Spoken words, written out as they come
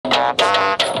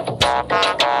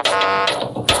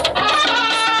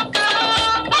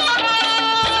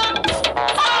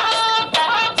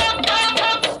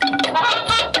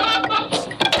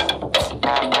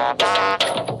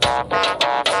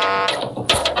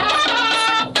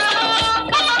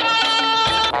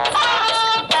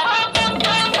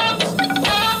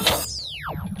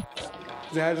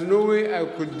There's no way I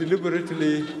could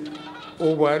deliberately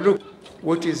overlook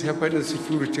what is happening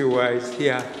security-wise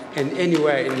here and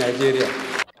anywhere in Nigeria.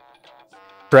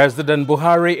 President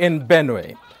Buhari in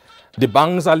Benue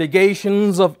debunks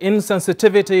allegations of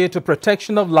insensitivity to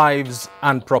protection of lives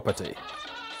and property.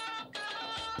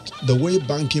 The way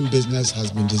banking business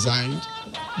has been designed,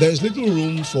 there is little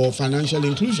room for financial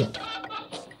inclusion.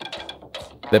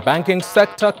 The banking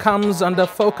sector comes under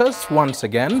focus once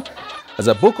again as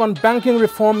a book on banking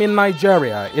reform in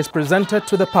Nigeria is presented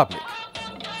to the public.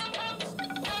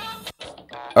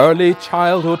 Early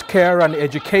childhood care and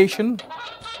education,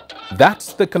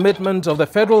 that's the commitment of the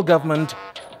federal government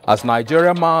as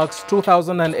Nigeria marks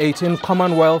 2018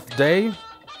 Commonwealth Day.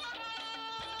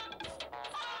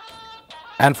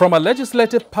 And from a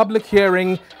legislative public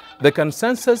hearing, the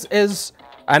consensus is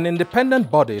an independent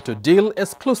body to deal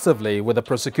exclusively with the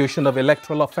prosecution of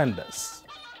electoral offenders.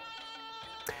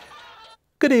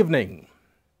 Good evening.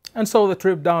 And so the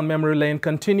trip down memory lane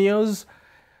continues.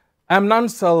 I'm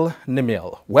Nansel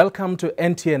Nimil. Welcome to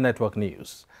NTA Network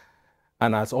News.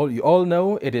 And as you all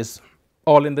know, it is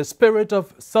all in the spirit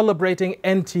of celebrating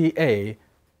NTA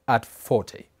at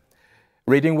 40.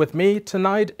 Reading with me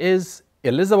tonight is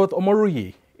Elizabeth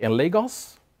Omoruyi in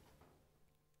Lagos,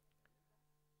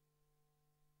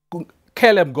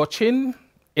 Caleb Gochin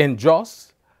in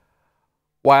Jos,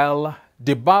 while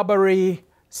Dibabari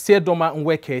Siedoma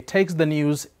Nweke takes the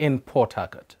news in Port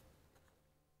Harcourt.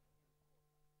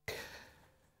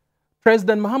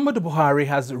 President Muhammadu Buhari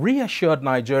has reassured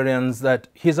Nigerians that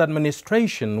his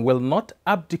administration will not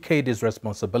abdicate his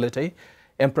responsibility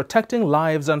in protecting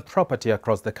lives and property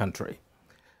across the country.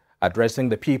 Addressing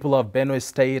the people of Benue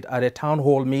State at a town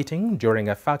hall meeting during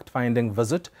a fact-finding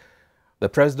visit, the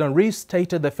president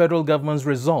restated the federal government's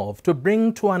resolve to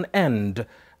bring to an end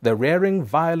the rearing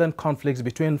violent conflicts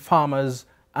between farmers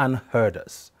and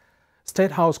herders.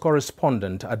 State House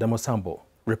correspondent Adamu Sambo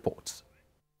reports.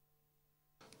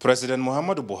 President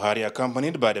Muhammadu Buhari,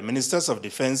 accompanied by the Ministers of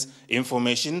Defense,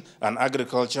 Information and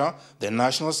Agriculture, the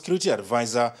National Security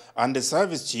Advisor and the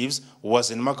Service Chiefs,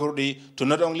 was in Makurdi to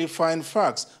not only find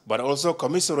facts but also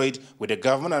commiserate with the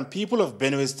government and people of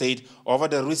Benue State over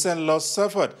the recent loss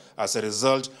suffered as a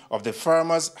result of the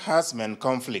farmers-herdsmen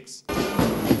conflicts.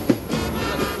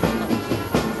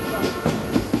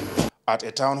 At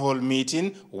a town hall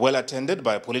meeting, well attended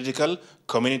by political,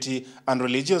 community and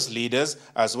religious leaders,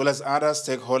 as well as other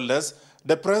stakeholders,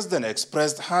 the president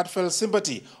expressed heartfelt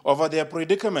sympathy over their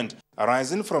predicament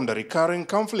arising from the recurring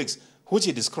conflicts, which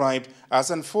he described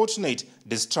as unfortunate,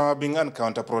 disturbing and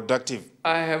counterproductive.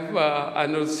 I have a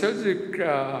nostalgic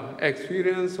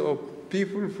experience of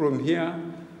people from here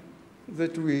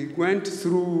that we went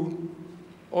through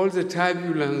all the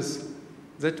turbulence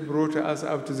that brought us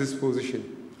up to this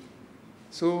position.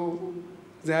 So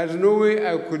there's no way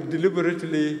I could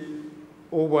deliberately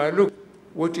overlook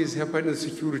what is happening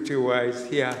security-wise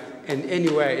here and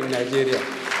anywhere in Nigeria.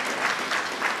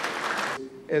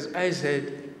 As I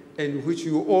said, and which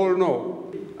you all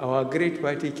know, our great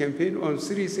party campaigned on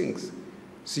three things: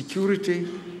 security,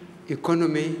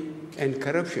 economy, and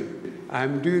corruption.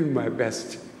 I'm doing my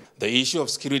best. The issue of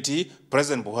security,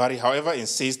 President Buhari, however,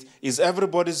 insists, is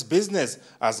everybody's business,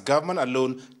 as government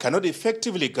alone cannot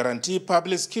effectively guarantee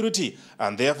public security,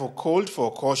 and therefore called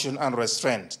for caution and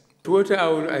restraint. What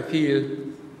I feel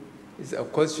is a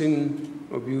question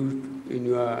of you in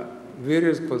your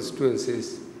various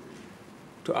constituencies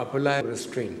to apply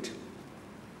restraint.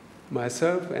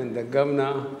 Myself and the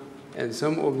governor and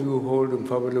some of you who hold in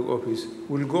public office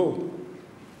will go.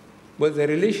 But the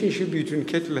relationship between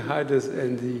cattle herders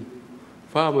and the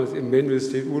farmers in Benue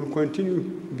State will continue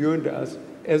beyond us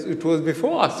as it was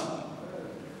before us.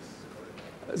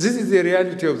 This is the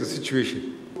reality of the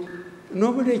situation.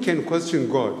 Nobody can question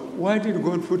God. Why did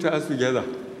God put us together?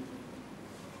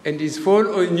 And it's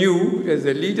fall on you as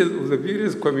the leaders of the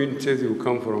various communities you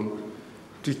come from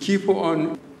to keep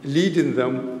on leading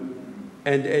them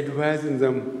and advising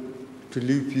them to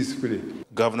live peacefully.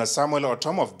 Governor Samuel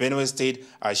Otom of Benue State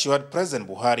assured President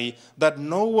Buhari that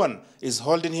no one is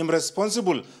holding him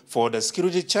responsible for the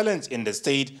security challenge in the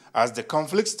state, as the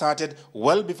conflict started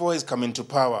well before his coming to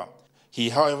power. He,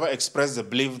 however, expressed the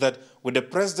belief that with the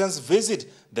president's visit,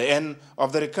 the end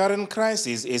of the recurrent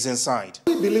crisis is in sight.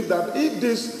 We believe that if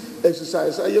this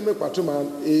exercise, Ayeme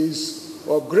Patuman, is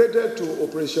upgraded to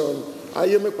Operation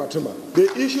Ayeme Patuma,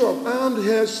 the issue of armed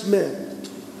herdsmen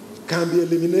can be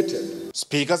eliminated.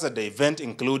 Speakers at the event,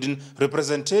 including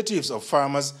representatives of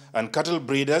farmers and cattle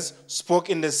breeders, spoke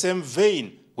in the same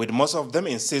vein, with most of them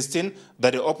insisting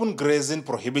that the open grazing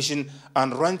prohibition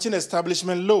and ranching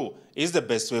establishment law is the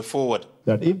best way forward.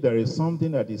 That if there is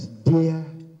something that is dear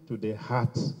to the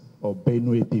hearts of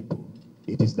Benue people,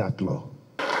 it is that law.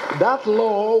 That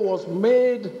law was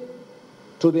made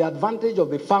to the advantage of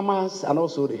the farmers and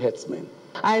also the herdsmen.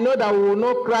 I know that we will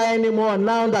not cry anymore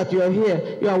now that you are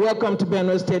here. You are welcome to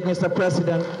Benue State, Mr.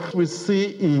 President. We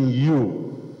see in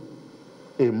you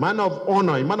a man of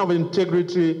honor, a man of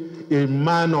integrity, a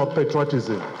man of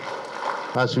patriotism.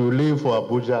 As you leave for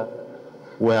Abuja,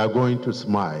 we are going to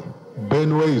smile.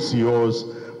 Benue is yours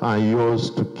and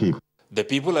yours to keep. The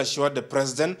people assured the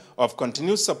president of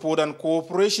continued support and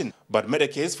cooperation, but made a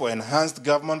case for enhanced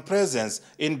government presence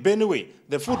in Benue,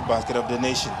 the food basket of the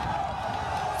nation.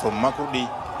 From Makurdi,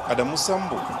 Adamu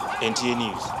Sambu, NTA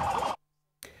News.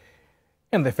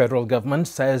 And the federal government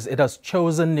says it has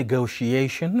chosen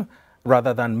negotiation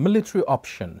rather than military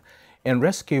option in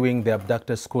rescuing the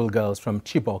abducted schoolgirls from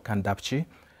Chibok and Dapchi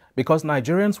because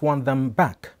Nigerians want them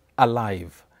back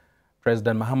alive.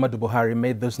 President Muhammadu Buhari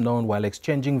made this known while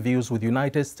exchanging views with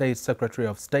United States Secretary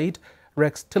of State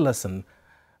Rex Tillerson.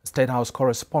 State House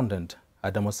correspondent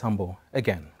Adamu Sambo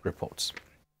again reports.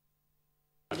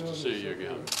 Nice to see you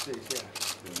again.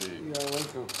 Indeed. You are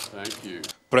welcome. Thank you.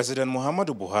 President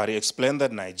Muhammadu Buhari explained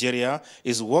that Nigeria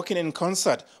is working in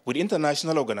concert with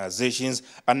international organizations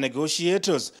and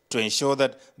negotiators to ensure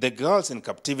that the girls in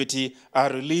captivity are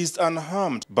released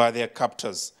unharmed by their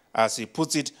captors. As he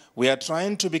puts it, we are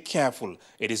trying to be careful.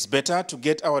 It is better to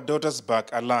get our daughters back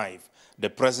alive. The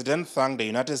president thanked the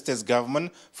United States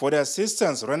government for the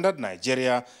assistance rendered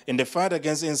Nigeria in the fight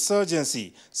against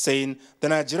insurgency, saying the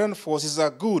Nigerian forces are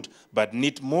good but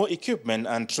need more equipment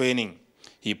and training.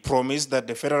 He promised that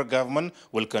the federal government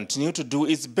will continue to do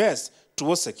its best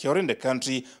towards securing the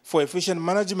country for efficient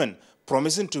management,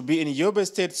 promising to be in Yobe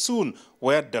State soon,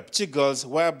 where Dapchi girls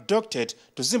were abducted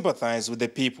to sympathize with the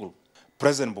people.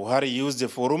 President Buhari used the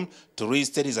forum to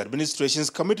restate his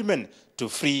administration's commitment to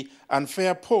free and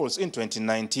fair polls in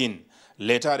 2019.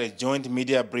 Later, at a joint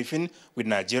media briefing with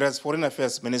Nigeria's Foreign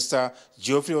Affairs Minister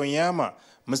Geoffrey Onyama,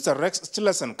 Mr. Rex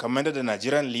Tillerson commended the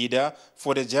Nigerian leader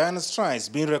for the giant strides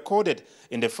being recorded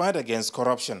in the fight against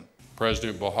corruption.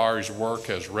 President Buhari's work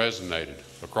has resonated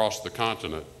across the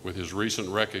continent with his recent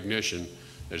recognition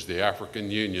as the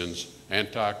African Union's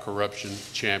anti-corruption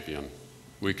champion.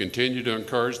 We continue to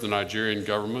encourage the Nigerian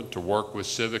government to work with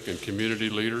civic and community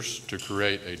leaders to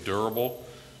create a durable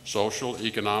social,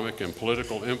 economic, and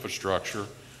political infrastructure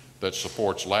that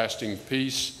supports lasting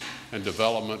peace and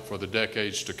development for the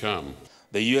decades to come.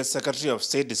 The U.S. Secretary of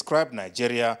State described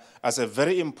Nigeria as a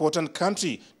very important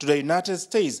country to the United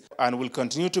States and will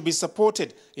continue to be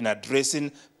supported in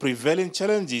addressing prevailing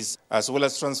challenges as well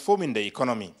as transforming the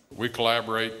economy. We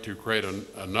collaborate to create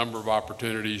a number of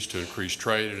opportunities to increase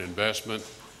trade and investment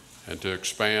and to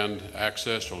expand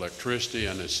access to electricity,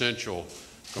 an essential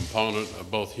component of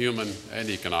both human and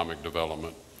economic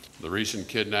development. The recent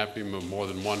kidnapping of more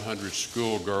than 100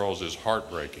 schoolgirls is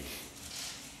heartbreaking.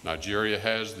 Nigeria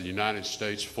has the United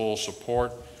States' full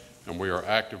support, and we are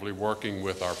actively working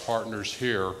with our partners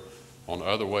here on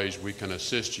other ways we can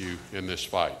assist you in this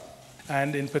fight.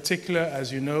 And in particular,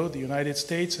 as you know, the United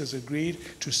States has agreed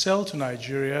to sell to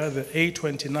Nigeria the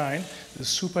A-29, the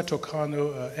Super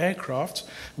Tucano aircraft,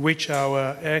 which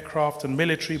our aircraft and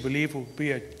military believe will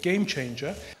be a game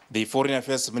changer. The Foreign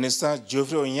Affairs Minister,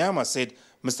 Geoffrey Onyama, said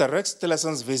Mr. Rex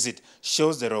Tillerson's visit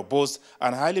shows the robust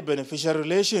and highly beneficial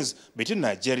relations between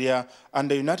Nigeria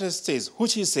and the United States,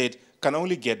 which he said can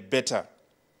only get better.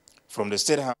 From the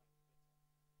State House.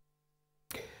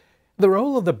 The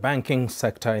role of the banking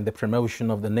sector in the promotion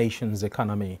of the nation's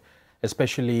economy,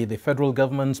 especially the federal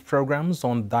government's programs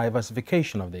on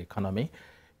diversification of the economy,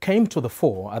 came to the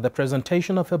fore at the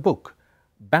presentation of a book,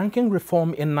 Banking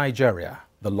Reform in Nigeria,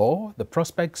 the Law, the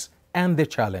Prospects and the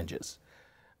Challenges.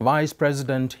 Vice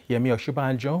President Yemi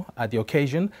Osinbajo at the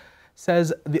occasion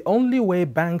says the only way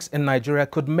banks in Nigeria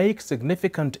could make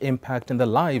significant impact in the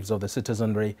lives of the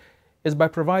citizenry is by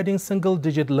providing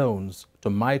single-digit loans to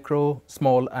micro,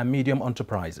 small and medium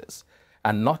enterprises,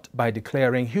 and not by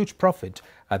declaring huge profit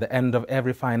at the end of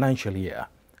every financial year.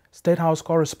 State House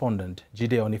correspondent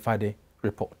Jide Onifade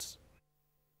reports.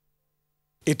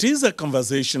 It is a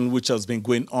conversation which has been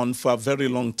going on for a very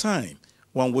long time,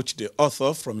 one which the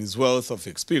author, from his wealth of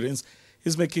experience,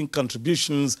 is making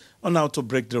contributions on how to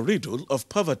break the riddle of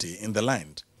poverty in the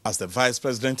land. As the Vice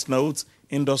President notes,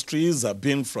 industries are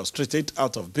being frustrated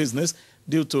out of business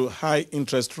due to high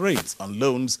interest rates on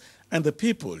loans, and the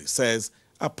people, he says,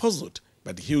 are puzzled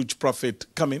by the huge profit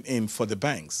coming in for the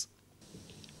banks.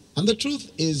 And the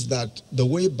truth is that the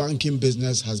way banking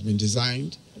business has been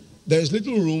designed, there is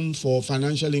little room for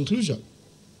financial inclusion.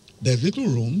 There's little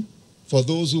room for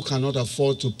those who cannot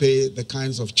afford to pay the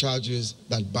kinds of charges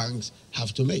that banks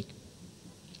have to make.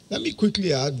 Let me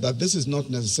quickly add that this is not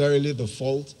necessarily the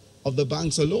fault of the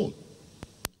banks alone.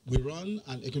 We run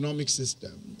an economic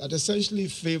system that essentially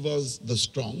favors the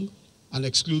strong and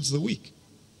excludes the weak.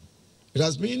 It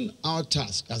has been our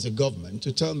task as a government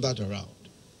to turn that around.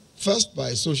 First, by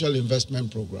a social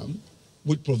investment program,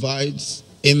 which provides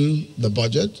in the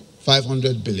budget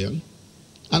 500 billion,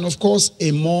 and of course,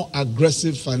 a more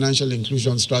aggressive financial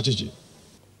inclusion strategy.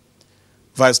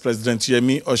 Vice President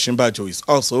Yemi Osinbajo is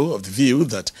also of the view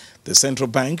that the central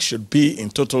bank should be in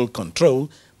total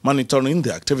control, monitoring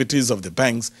the activities of the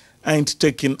banks and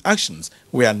taking actions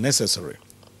where necessary.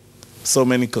 So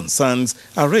many concerns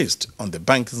are raised on the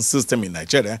banking system in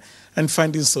Nigeria, and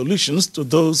finding solutions to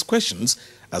those questions,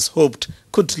 as hoped,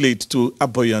 could lead to a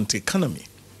buoyant economy.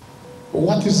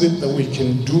 What is it that we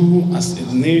can do as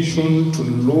a nation to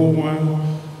lower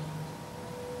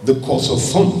the cost of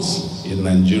funds in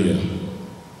Nigeria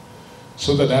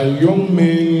so that our young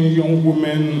men, young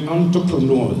women,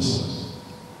 entrepreneurs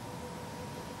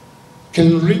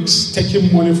can risk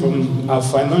taking money from our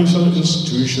financial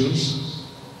institutions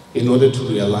in order to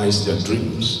realize their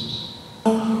dreams?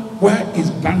 Why is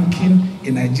banking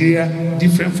in Nigeria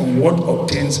different from what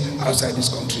obtains outside this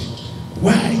country?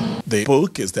 Why? The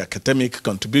book is the academic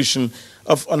contribution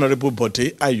of Honorable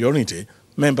Bote Ayorinde,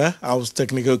 member, House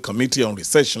Technical Committee on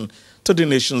Recession, to the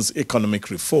nation's economic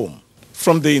reform.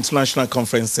 From the International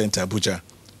Conference Center, Abuja,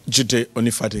 Jide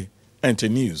Onifade, NT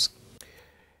News.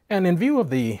 And in view of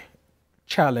the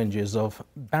challenges of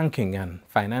banking and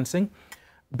financing,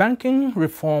 banking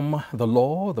reform, the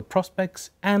law, the prospects,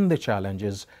 and the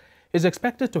challenges is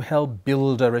expected to help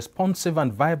build a responsive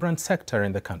and vibrant sector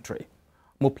in the country.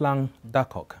 Muplang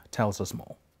Dakok tells us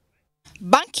more.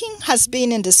 Banking has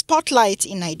been in the spotlight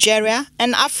in Nigeria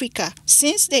and Africa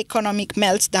since the economic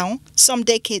meltdown some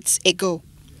decades ago.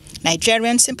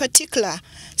 Nigerians in particular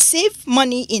save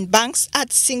money in banks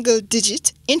at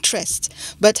single-digit interest,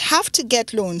 but have to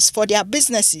get loans for their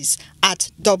businesses at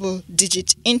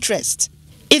double-digit interest.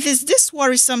 It is this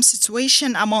worrisome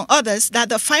situation, among others, that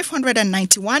the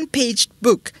 591-page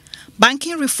book,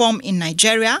 Banking Reform in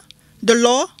Nigeria, the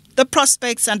Law, the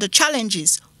Prospects and the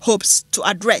Challenges, hopes to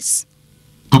address.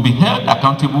 To be held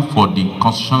accountable for the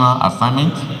constitutional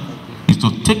assignment is to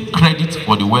take credit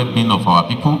for the well-being of our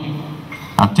people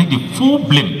and take the full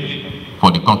blame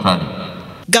for the contrary.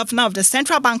 Governor of the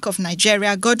Central Bank of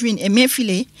Nigeria, Godwin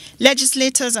Emefiele,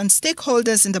 legislators and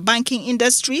stakeholders in the banking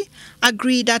industry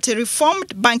agree that a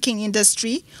reformed banking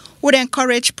industry would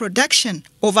encourage production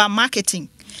over marketing,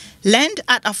 lend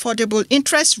at affordable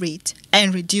interest rate,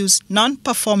 and reduce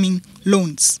non-performing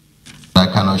loans. I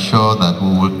can assure that we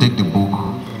will take the book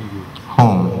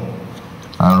home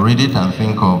and read it and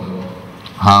think of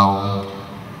how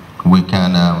we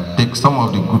can take some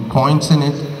of the good points in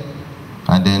it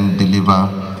and then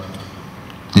deliver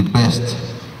the best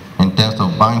in terms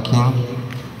of banking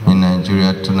in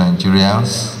Nigeria to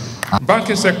Nigerians.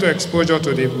 Banking sector exposure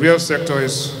to the real sector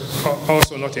is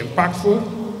also not impactful.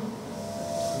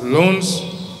 Loans,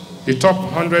 the top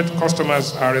 100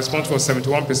 customers are responsible for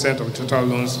 71% of total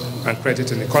loans and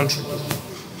credit in the country.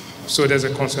 So there's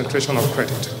a concentration of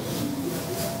credit.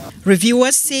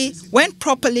 Reviewers say when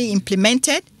properly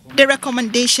implemented, the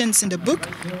recommendations in the book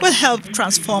will help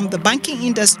transform the banking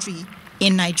industry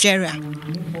in Nigeria.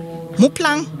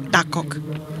 Muplang Dakok,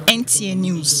 NTA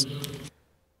News.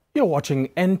 You're watching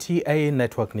NTA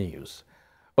Network News.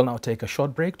 We'll now take a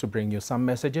short break to bring you some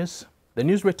messages. The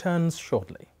news returns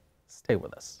shortly. Stay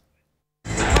with us.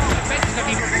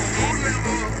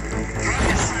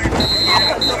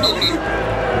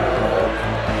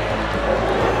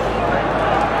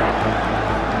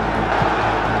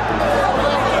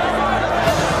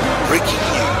 Breaking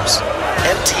news.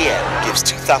 MTN gives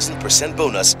 2,000%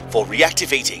 bonus for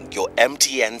reactivating your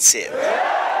MTN SIM.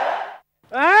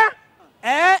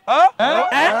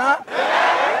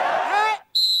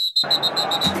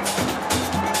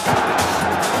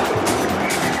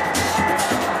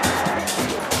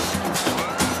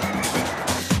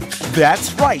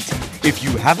 That's right. If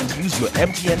you haven't used your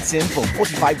MTN SIM for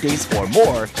 45 days or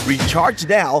more, recharge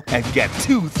now and get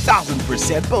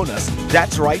 2,000% bonus.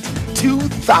 That's right,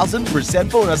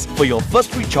 2,000% bonus for your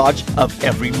first recharge of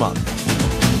every month.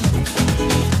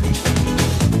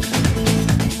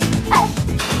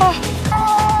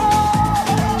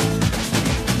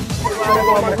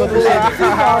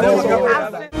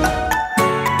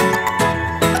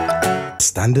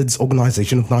 Standards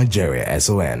Organization of Nigeria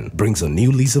 (SON) brings a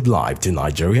new lease of life to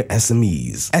Nigeria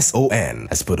SMEs. SON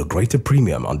has put a greater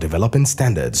premium on developing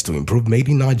standards to improve made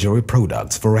in Nigeria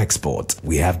products for export.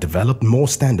 We have developed more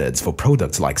standards for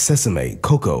products like sesame,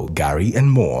 cocoa, gari, and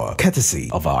more,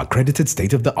 courtesy of our accredited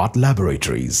state-of-the-art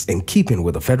laboratories. In keeping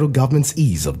with the federal government's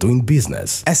ease of doing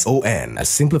business, SON has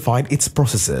simplified its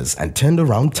processes and turned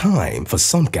around time for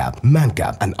SUNCAP,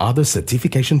 MANCAP, and other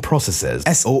certification processes.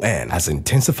 SON has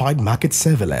intensified market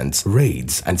surveillance,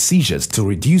 raids, and seizures to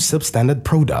reduce substandard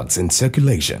products in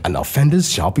circulation, and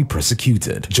offenders shall be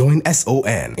prosecuted. Join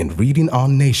SON in ridding our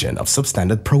nation of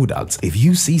substandard products. If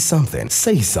you see something,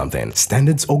 say something.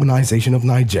 Standards Organization of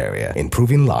Nigeria,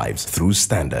 improving lives through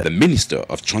standard. The Minister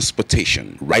of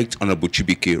Transportation, Right Honorable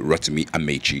Chibike Rotimi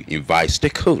Amechi, invites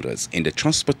stakeholders in the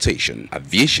transportation,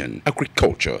 aviation,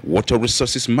 agriculture, water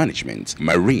resources management,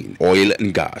 marine, oil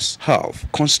and gas, health,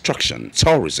 construction,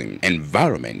 tourism,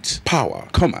 environment, power,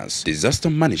 commerce, disaster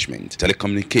management,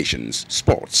 telecommunications,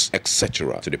 sports,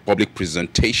 etc. to the public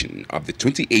presentation of the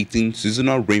 2018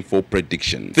 Seasonal Rainfall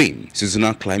Prediction. Theme: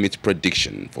 Seasonal Climate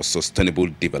Prediction for Sustainable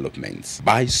Development,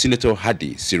 by Senator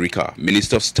Hadi Sirika,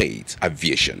 Minister of State,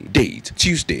 Aviation. Date: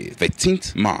 Tuesday,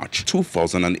 13th March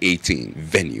 2018.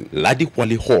 Venue: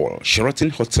 Ladikwali Hall, Sheraton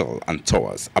Hotel and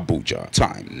Towers, Abuja.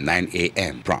 Time: 9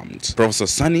 a.m. Prompt: Professor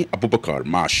Sani Abubakar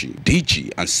Mashi,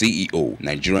 DG and CEO,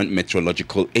 Nigerian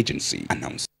Meteorological Agency,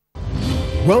 announced.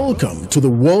 Welcome to the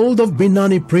world of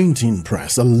Binani Printing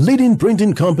Press, a leading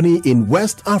printing company in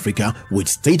West Africa with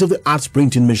state-of-the-art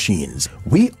printing machines.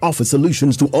 We offer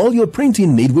solutions to all your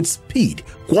printing needs with speed,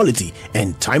 quality,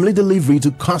 and timely delivery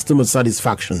to customer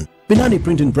satisfaction. Binani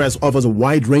Printing Press offers a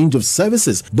wide range of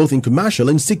services, both in commercial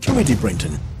and security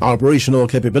printing. Our operational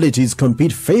capabilities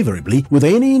compete favorably with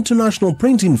any international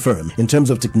printing firm in terms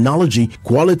of technology,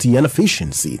 quality, and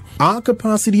efficiency. Our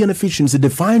capacity and efficiency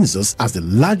defines us as the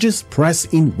largest press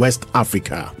in West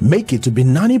Africa. Make it to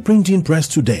Binani Printing Press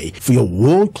today for your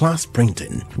world-class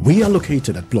printing. We are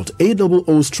located at Plot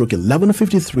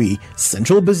A00/1153,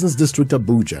 Central Business District,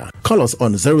 Abuja. Call us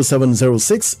on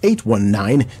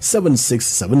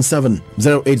 0706-819-7677.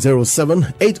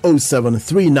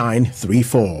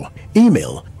 0807-807-3934.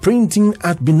 Email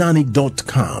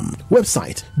printing@binani.com.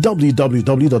 Website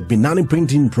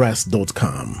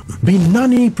www.binaniprintingpress.com.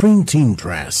 Binani Printing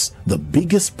Press, the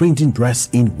biggest printing press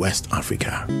in West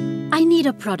Africa. I need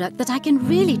a product that I can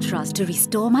really trust to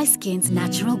restore my skin's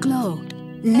natural glow.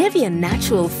 Nivea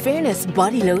Natural Fairness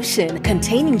Body Lotion,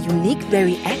 containing unique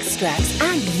berry extracts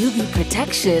and UV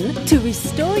protection to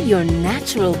restore your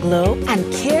natural glow and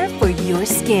care for your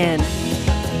skin.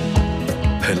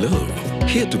 Hello,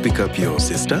 here to pick up your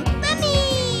sister?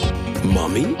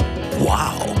 Mommy?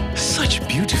 Wow, such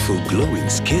beautiful glowing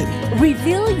skin.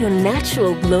 Reveal your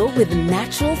natural glow with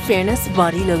Natural Fairness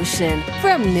Body Lotion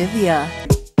from Nivea.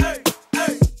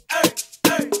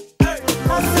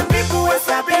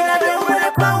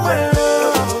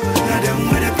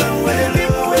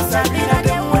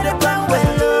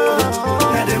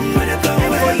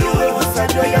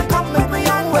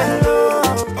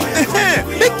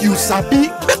 You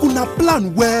sabi, make una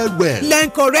plan well.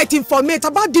 Learn correct information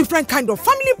about different kind of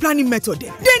family planning method.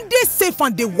 Then they safe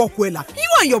and they work well. You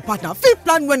and your partner fit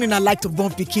plan when una like to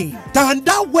born pikin.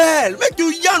 Tanda well, make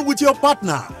you yarn with your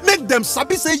partner. Make them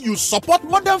sabi say you support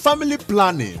modern family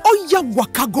planning. Oh yeah,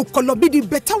 waka go color be the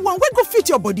better one wey go fit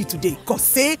your body today. Cause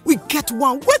say we get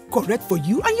one wey correct for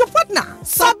you and your partner.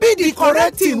 Sabi the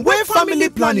correct thing wey family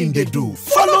planning they do.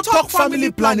 Follow talk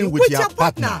family planning with your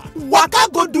partner. Waka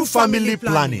go do family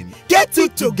planning. Get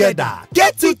it together.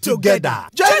 Get it together.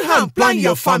 Join hand plan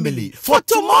your family for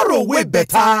tomorrow way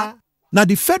better. Now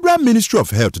the Federal Ministry of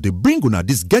Health they bring una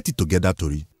this Get It Together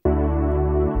tori.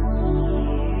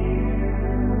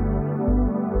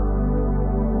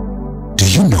 Do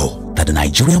you know that the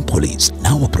Nigerian police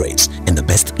now operates in the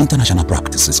best international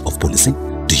practices of policing?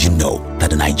 Do you know that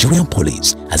the Nigerian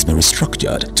police has been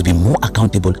restructured to be more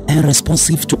accountable and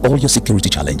responsive to all your security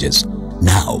challenges?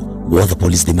 Now, what the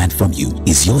police demand from you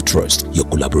is your trust, your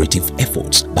collaborative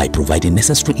efforts by providing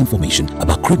necessary information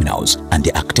about criminals and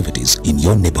their activities in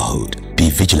your neighborhood.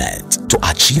 Be vigilant. To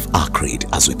achieve our creed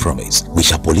as we promise, we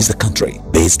shall police the country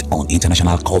based on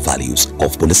international core values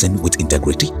of policing with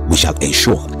integrity. We shall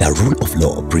ensure that rule of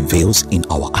law prevails in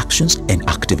our actions and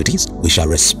activities. We shall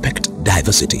respect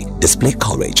diversity, display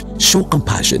courage, show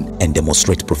compassion, and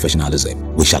demonstrate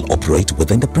professionalism. We shall operate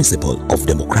within the principle of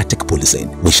democratic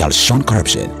policing. We shall shun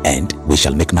corruption, and we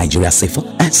shall make Nigeria safer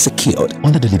and secured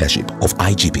under the leadership of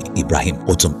IGP Ibrahim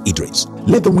Otum Idris.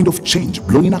 Let the wind of change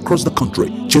blowing across the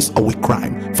country chase away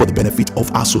crime for the benefit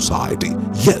of our society.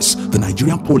 Yes, the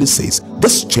Nigerian police says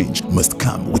this change must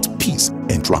come with peace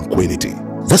and tranquility.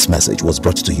 This message was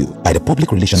brought to you by the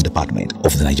Public Relations Department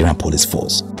of the Nigerian Police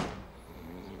Force.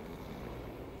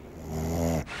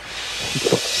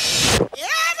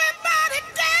 Everybody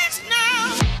dance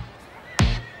now.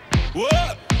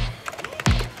 What?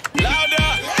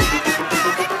 Louder.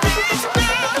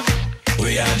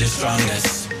 We are the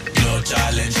strongest. No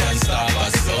challenge can stop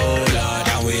us. Oh Lord,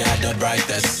 and we are the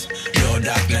brightest. No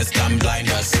darkness can blind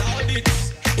us.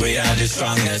 We are the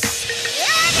strongest.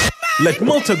 Let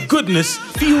Malta goodness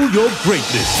fuel your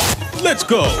greatness. Let's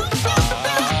go.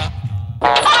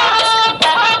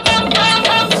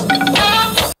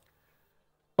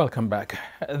 Welcome back.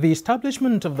 The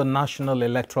establishment of the National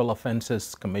Electoral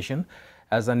Offences Commission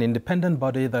as an independent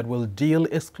body that will deal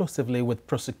exclusively with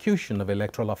prosecution of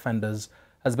electoral offenders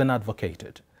has been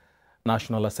advocated.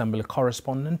 National Assembly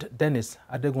correspondent Dennis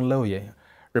Adegunloye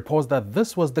reports that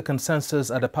this was the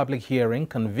consensus at a public hearing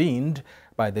convened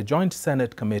by the Joint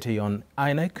Senate Committee on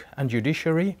INEC and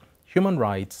Judiciary, Human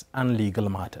Rights and Legal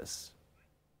Matters.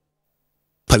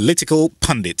 Political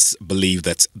pundits believe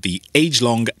that the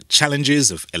age-long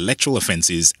challenges of electoral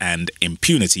offences and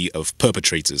impunity of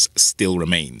perpetrators still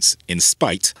remains, in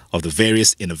spite of the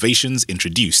various innovations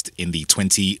introduced in the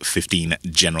 2015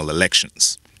 general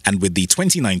elections. And with the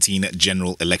 2019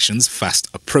 general elections fast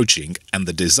approaching and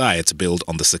the desire to build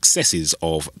on the successes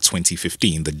of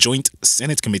 2015, the Joint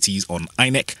Senate Committees on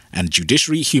INEC and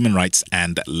Judiciary, Human Rights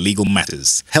and Legal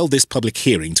Matters held this public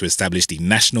hearing to establish the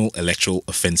National Electoral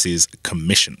Offences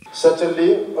Commission.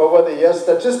 Certainly, over the years,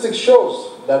 statistics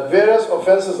shows that various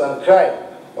offences and crime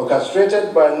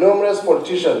orchestrated by numerous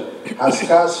politicians has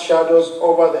cast shadows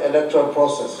over the electoral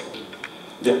process.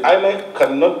 The INEC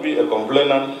cannot be a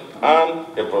complainant and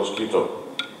a prosecutor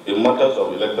in matters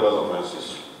of electoral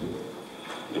offences.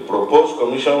 The proposed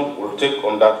commission will take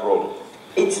on that role.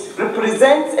 It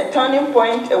represents a turning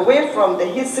point away from the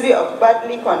history of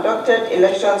badly conducted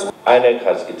elections. INEC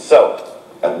has itself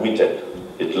admitted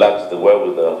it lacks the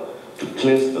wherewithal to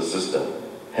cleanse the system,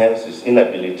 hence its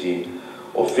inability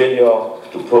or failure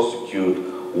to prosecute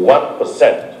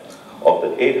 1% of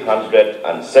the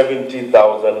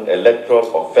 870,000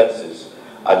 electoral offences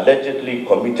allegedly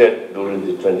committed during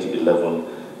the 2011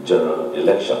 general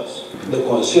elections. The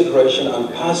consideration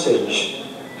and passage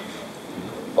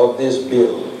of this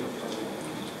bill,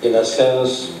 in a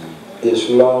sense, is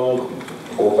long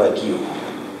overdue.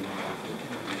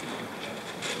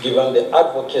 Given the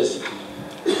advocacy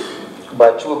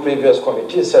by two previous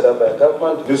committees set up by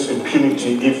government, this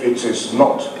impunity, if it is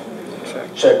not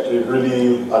checked, it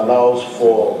really allows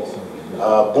for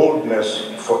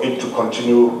boldness for it to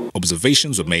continue.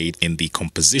 Observations were made in the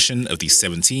composition of the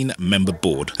 17-member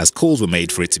board, as calls were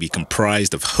made for it to be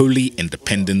comprised of wholly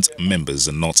independent members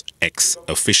and not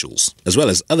ex-officials, as well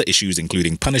as other issues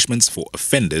including punishments for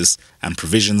offenders and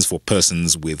provisions for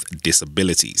persons with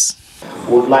disabilities.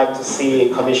 We would like to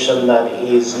see a commission that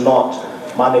is not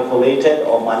manipulated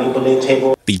or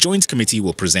manipulatable. The Joint Committee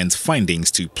will present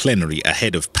findings to plenary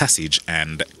ahead of passage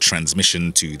and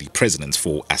transmission to the President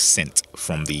for assent.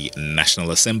 From the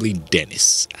National Assembly,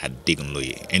 Dennis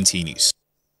Adegunloye, NT News.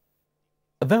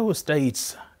 Though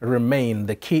states remain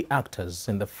the key actors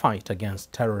in the fight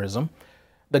against terrorism,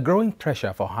 the growing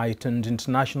pressure for heightened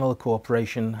international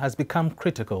cooperation has become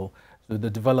critical to the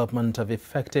development of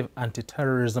effective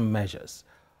anti-terrorism measures.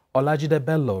 Olajide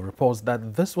Bello reports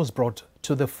that this was brought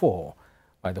to the fore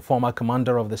by the former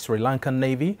commander of the Sri Lankan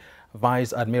Navy,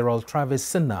 Vice Admiral Travis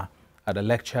Sinha, at a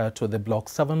lecture to the Block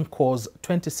 7 Corps'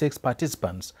 26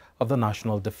 participants of the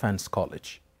National Defense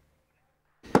College.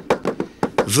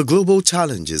 The global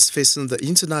challenges facing the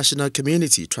international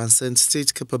community transcend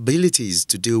state capabilities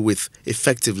to deal with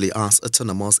effectively as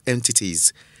autonomous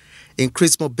entities.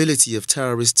 Increased mobility of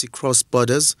terrorists to cross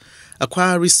borders,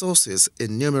 acquire resources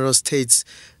in numerous states,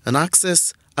 and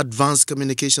access advanced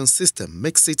communication system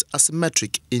makes it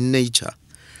asymmetric in nature.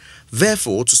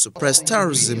 Therefore, to suppress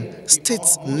terrorism,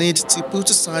 states need to put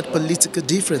aside political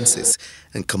differences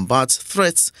and combat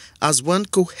threats as one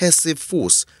cohesive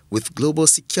force with global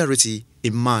security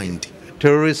in mind.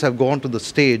 Terrorists have gone to the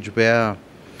stage where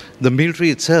the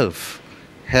military itself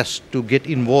has to get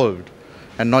involved,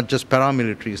 and not just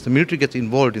paramilitaries. The military gets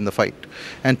involved in the fight.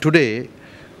 And today,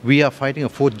 we are fighting a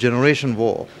fourth-generation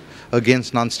war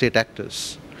against non-state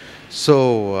actors.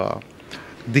 So,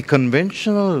 the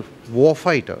conventional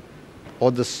warfighter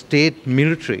or the state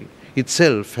military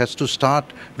itself has to start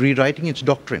rewriting its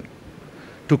doctrine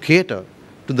to cater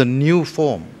to the new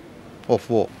form of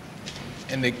war.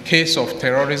 In the case of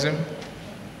terrorism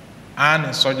and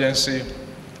insurgency,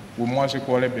 we must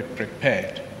equally be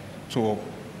prepared to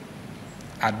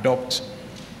adopt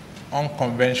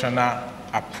unconventional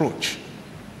approach,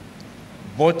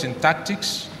 both in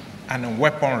tactics and in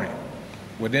weaponry,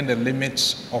 within the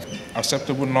limits of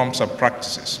acceptable norms and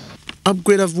practices.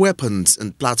 Upgrade of weapons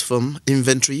and platform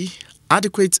inventory,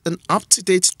 adequate and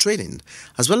up-to-date training,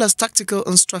 as well as tactical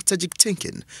and strategic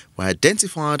thinking were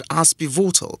identified as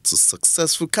pivotal to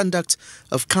successful conduct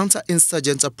of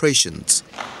counter-insurgent operations.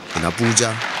 In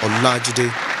Abuja,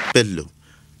 Olajide Bello,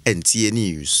 NTA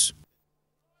News.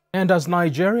 And as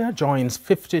Nigeria joins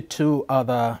 52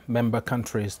 other member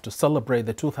countries to celebrate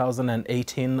the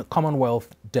 2018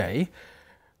 Commonwealth Day,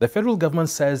 the federal government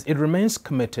says it remains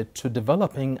committed to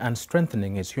developing and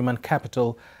strengthening its human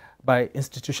capital by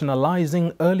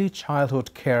institutionalizing early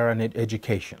childhood care and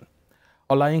education.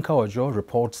 Olayinka Ojo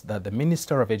reports that the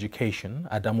Minister of Education,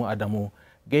 Adamu,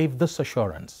 gave this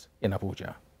assurance in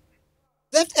Abuja.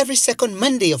 Observed every second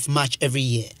Monday of March every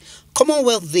year,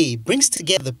 Commonwealth Day brings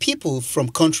together people from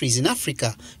countries in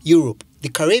Africa, Europe, the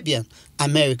Caribbean,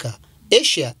 America,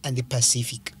 Asia, and the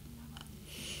Pacific.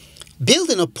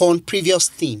 Building upon previous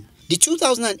theme, the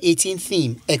 2018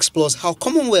 theme explores how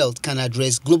Commonwealth can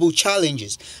address global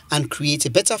challenges and create a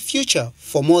better future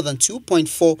for more than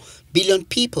 2.4 billion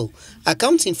people,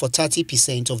 accounting for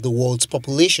 30% of the world's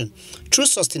population, through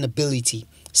sustainability,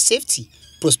 safety,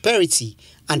 prosperity,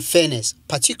 and fairness,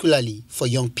 particularly for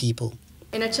young people.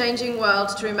 In a changing world,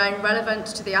 to remain relevant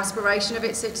to the aspiration of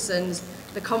its citizens,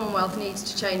 the Commonwealth needs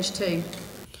to change too.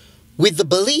 With the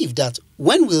belief that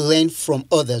when we learn from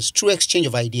others through exchange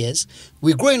of ideas,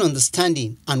 we grow in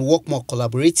understanding and work more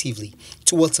collaboratively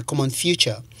towards a common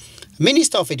future,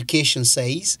 Minister of Education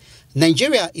says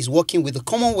Nigeria is working with the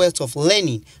Commonwealth of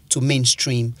Learning to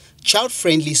mainstream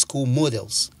child-friendly school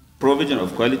models. Provision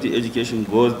of quality education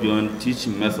goes beyond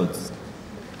teaching methods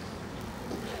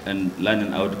and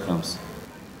learning outcomes.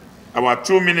 Our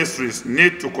two ministries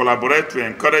need to collaborate to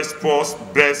encourage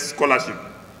sports-based scholarship.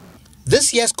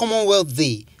 This year's Commonwealth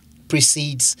Day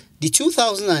precedes the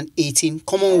 2018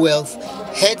 Commonwealth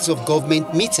Heads of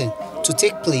Government meeting to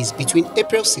take place between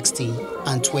April 16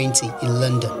 and 20 in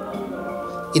London.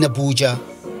 In Abuja,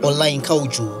 Olayinka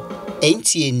Ojo,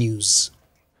 NTA News.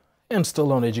 And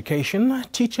still on education,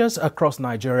 teachers across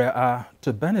Nigeria are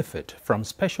to benefit from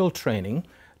special training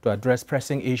to address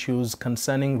pressing issues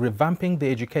concerning revamping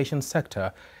the education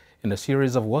sector in a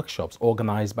series of workshops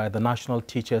organized by the National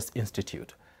Teachers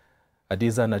Institute.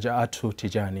 Hadiza Najatu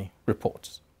Tijani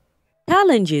reports.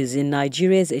 Challenges in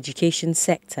Nigeria's education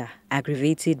sector,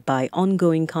 aggravated by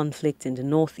ongoing conflict in the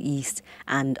northeast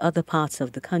and other parts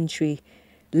of the country,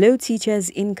 low teachers'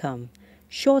 income,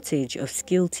 shortage of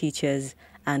skilled teachers,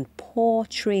 and poor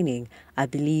training are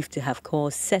believed to have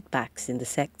caused setbacks in the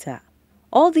sector.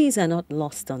 All these are not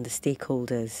lost on the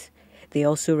stakeholders. They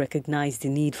also recognize the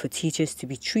need for teachers to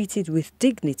be treated with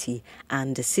dignity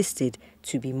and assisted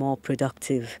to be more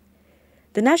productive.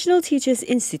 The National Teachers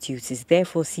Institute is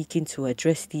therefore seeking to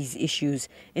address these issues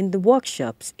in the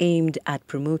workshops aimed at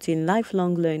promoting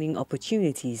lifelong learning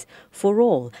opportunities for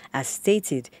all, as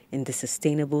stated in the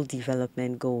Sustainable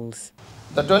Development Goals.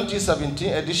 The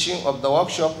 2017 edition of the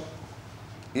workshop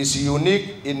is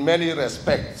unique in many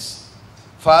respects.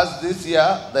 First, this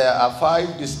year there are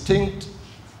 5 distinct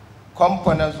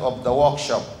components of the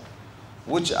workshop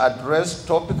which address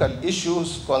topical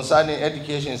issues concerning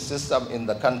education system in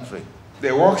the country.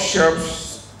 The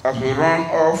workshops, as we run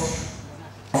off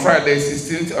Friday,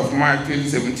 16th of March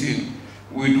 2017,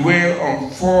 we dwell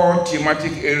on 4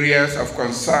 thematic areas of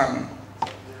concern: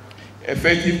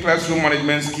 effective classroom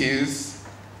management skills,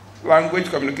 language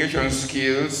communication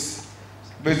skills,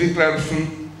 basic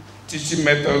classroom teaching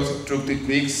methods through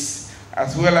techniques,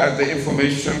 as well as the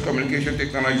information communication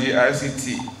technology,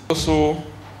 ICT. Also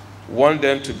want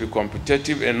them to be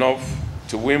competitive enough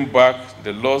to win back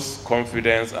the lost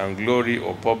confidence and glory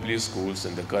of public schools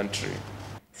in the country.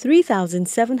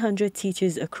 3,700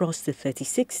 teachers across the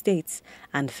 36 states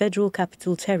and Federal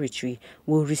Capital Territory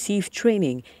will receive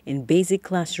training in basic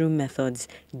classroom methods,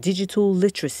 digital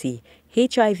literacy,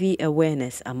 HIV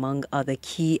awareness, among other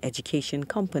key education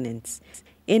components.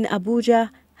 In Abuja,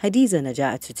 Hadiza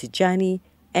Najatu Tijani,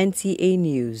 NTA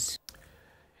News.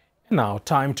 Now,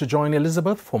 time to join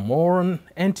Elizabeth for more on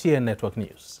NTA Network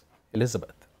News.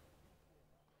 Elizabeth.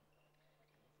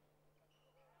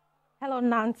 Hello,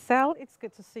 Nansel. It's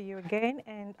good to see you again,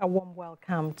 and a warm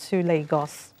welcome to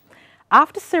Lagos.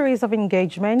 After a series of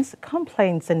engagements,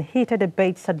 complaints and heated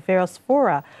debates at various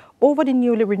fora over the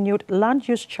newly renewed land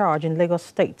use charge in Lagos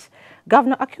State,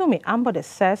 Governor Akinwumi Ambode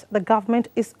says the government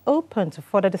is open to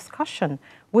further discussion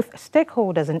with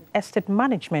stakeholders in estate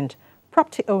management,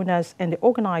 property owners and the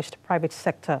organized private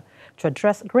sector to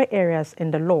address grey areas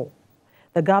in the law.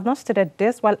 The governor stated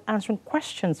this while answering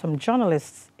questions from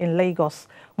journalists in Lagos.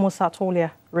 Musa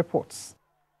Tolia reports.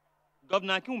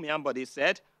 Governor Akinwumi Ambode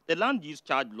said the land use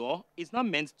charge law is not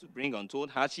meant to bring untold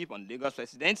hardship on Lagos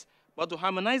residents, but to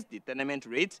harmonize the tenement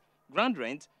rate, ground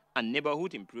rent, and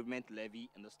neighborhood improvement levy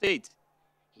in the state.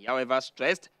 He, however,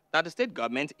 stressed that the state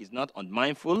government is not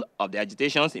unmindful of the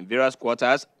agitations in various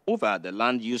quarters over the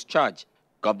land use charge.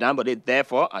 Governor Ambode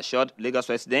therefore assured Lagos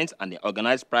residents and the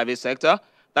organized private sector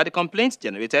that the complaints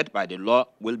generated by the law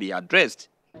will be addressed.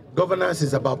 Governance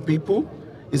is about people,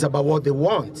 it's about what they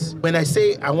want. When I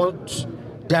say I want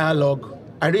dialogue,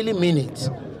 I really mean it,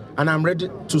 and I'm ready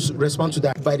to respond to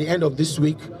that. By the end of this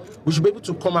week, we should be able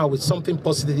to come out with something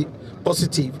positive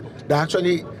that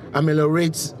actually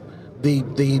ameliorates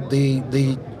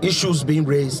the issues being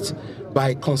raised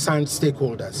by concerned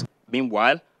stakeholders.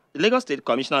 Meanwhile, the Lagos State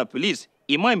Commissioner of Police,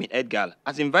 Imoimin Edgar,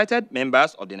 has invited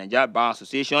members of the Nigerian Bar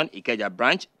Association Ikeja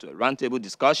branch to a roundtable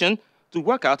discussion to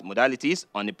work out modalities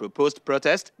on the proposed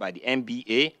protest by the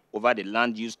NBA over the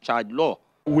land use charge law.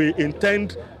 We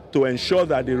intend to ensure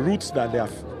that the routes that they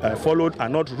have followed are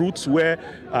not routes where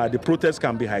the protests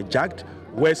can be hijacked,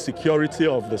 where security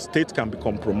of the state can be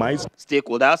compromised.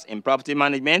 Stakeholders in property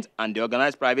management and the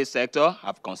organized private sector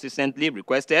have consistently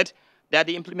requested that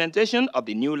the implementation of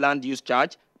the new land use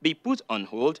charge be put on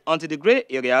hold until the grey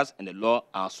areas in the law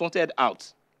are sorted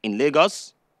out. In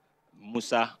Lagos,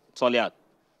 Musa Toliat,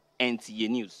 NTA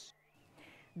News.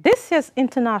 This year's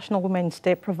International Women's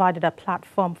Day provided a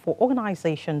platform for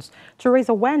organizations to raise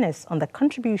awareness on the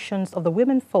contributions of the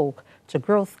women folk to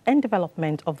growth and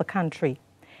development of the country.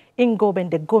 In Gombe,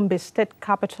 the Gombe State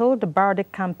capital, the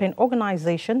Barde Campaign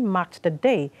Organization marked the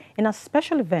day in a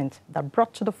special event that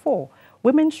brought to the fore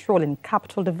women's role in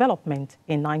capital development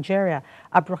in Nigeria.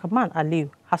 Abdurrahman Aliu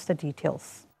has the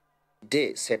details. The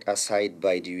day set aside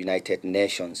by the United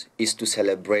Nations is to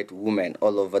celebrate women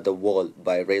all over the world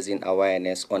by raising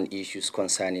awareness on issues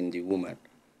concerning the woman.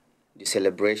 The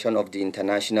celebration of the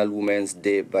International Women's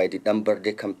Day by the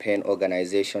Barde Campaign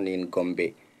Organization in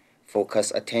Gombe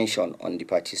focused attention on the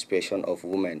participation of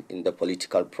women in the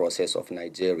political process of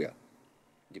Nigeria,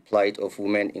 the plight of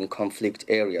women in conflict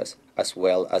areas, as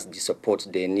well as the support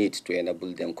they need to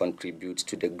enable them contribute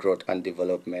to the growth and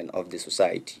development of the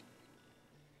society.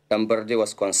 Barde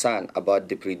was concerned about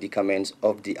the predicaments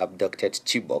of the abducted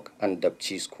Chibok and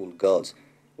Dapchi school girls,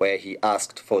 where he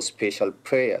asked for special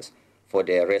prayers for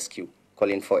their rescue,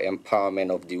 calling for empowerment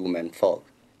of the women folk.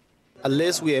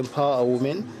 Unless we empower our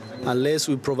women, unless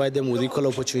we provide them with equal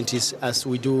opportunities as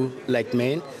we do like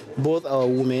men, both our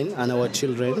women and our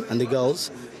children and the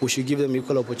girls, we should give them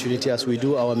equal opportunity as we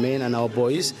do our men and our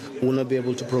boys, we will not be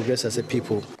able to progress as a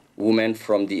people. Women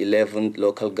from the 11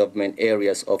 local government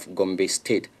areas of Gombe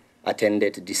State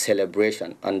attended the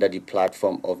celebration under the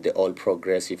platform of the All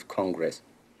Progressive Congress.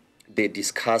 They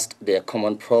discussed their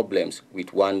common problems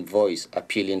with one voice,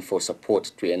 appealing for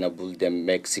support to enable them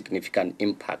make significant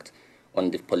impact on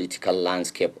the political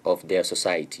landscape of their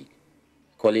society,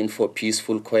 calling for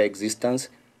peaceful coexistence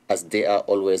as they are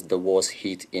always the worst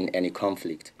hit in any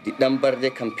conflict. The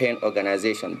Barde Campaign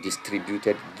Organization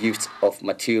distributed gifts of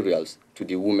materials to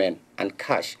the women and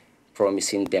cash,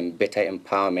 promising them better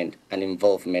empowerment and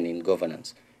involvement in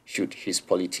governance should his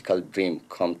political dream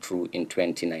come true in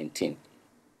 2019.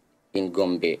 In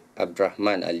Gombe,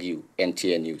 Abdurrahman Aliu,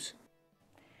 NTA News.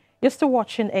 You're still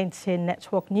watching NTA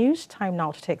Network News. Time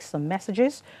now to take some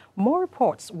messages. More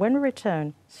reports when we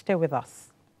return. Stay with us.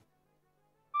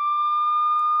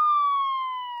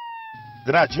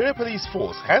 The Nigerian Police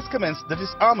Force has commenced the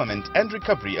disarmament and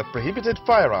recovery of prohibited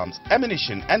firearms,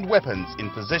 ammunition and weapons in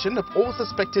possession of all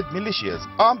suspected militias,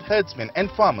 armed herdsmen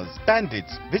and farmers,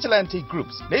 bandits, vigilante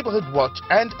groups, neighborhood watch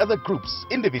and other groups,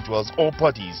 individuals or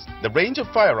bodies. The range of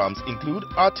firearms include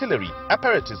artillery,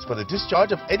 apparatus for the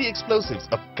discharge of any explosives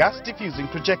of gas-diffusing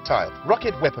projectile,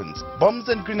 rocket weapons, bombs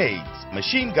and grenades,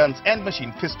 machine guns and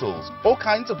machine pistols, all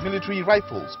kinds of military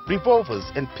rifles, revolvers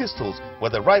and pistols,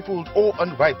 whether rifled or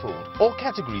unrifled, all all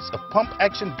categories of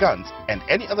pump-action guns and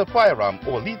any other firearm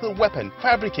or lethal weapon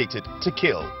fabricated to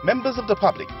kill. Members of the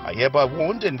public are hereby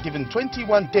warned and given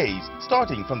 21 days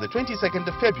starting from the 22nd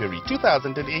of February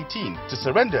 2018 to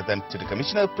surrender them to the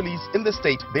Commissioner of Police in the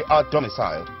state they are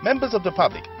domiciled. Members of the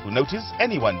public who notice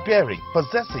anyone bearing,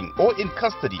 possessing or in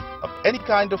custody of any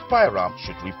kind of firearm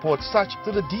should report such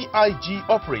to the DIG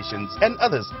Operations and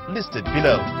others listed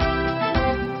below.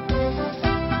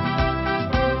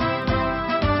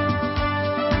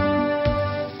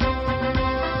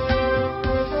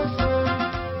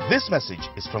 This message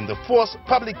is from the Force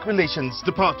Public Relations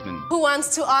Department. Who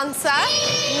wants to answer?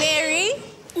 Mary?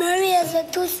 Mary has a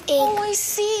toothache. Oh, I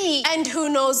see. And who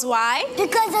knows why?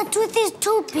 Because her tooth is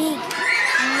too big.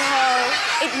 No,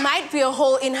 it might be a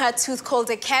hole in her tooth called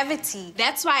a cavity.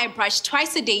 That's why I brush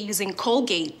twice a day using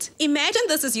Colgate. Imagine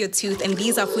this is your tooth and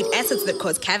these are food acids that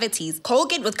cause cavities.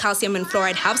 Colgate with calcium and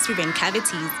fluoride helps prevent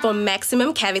cavities for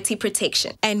maximum cavity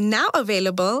protection. And now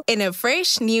available in a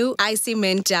fresh new Icy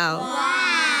Mint gel. Wow!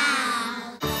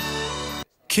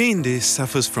 Kehinde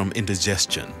suffers from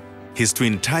indigestion. His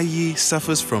twin Taiyi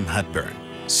suffers from heartburn.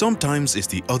 Sometimes it's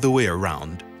the other way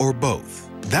around, or both.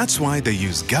 That's why they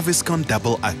use Gaviscon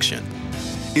Double Action.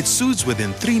 It soothes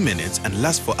within 3 minutes and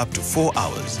lasts for up to 4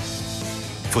 hours.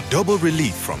 For double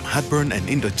relief from heartburn and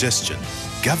indigestion,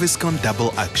 Gaviscon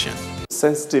Double Action.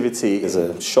 Sensitivity is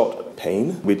a short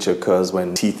pain which occurs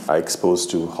when teeth are exposed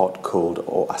to hot, cold,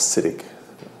 or acidic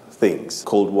things.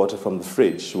 Cold water from the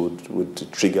fridge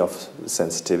would trigger off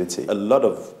sensitivity. A lot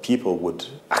of people would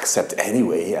accept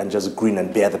anyway and just grin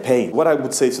and bear the pain. What I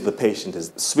would say to the patient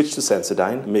is switch to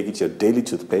Sensodyne, make it your daily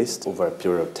toothpaste. Over a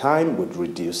period of time would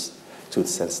reduce tooth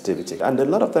sensitivity. And a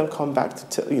lot of them come back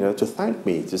to thank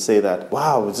me, to say that,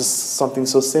 wow, it's just something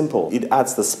so simple. It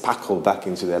adds the sparkle back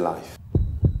into their life.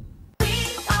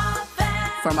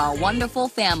 From our wonderful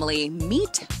family,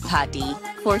 meet Patty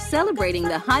for celebrating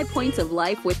the high points of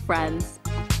life with friends.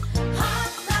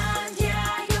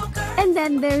 And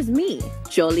then there's me,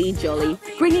 Jolly,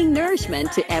 bringing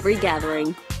nourishment to every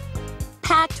gathering.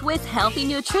 Packed with healthy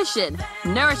nutrition,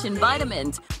 nourishing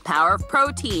vitamins, power of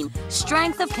protein,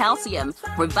 strength of calcium,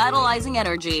 revitalizing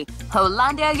energy,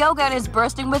 Hollandia yogurt is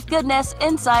bursting with goodness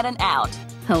inside and out.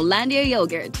 Hollandia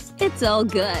yogurt, it's all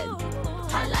good.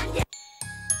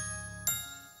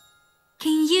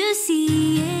 Can you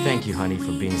see it? Thank you, honey,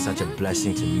 for being such a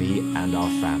blessing to me and our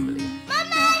family.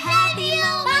 Mama, happy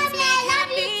moments make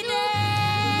happy days.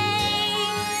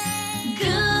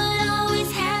 Good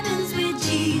always happens with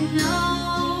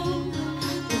Gino.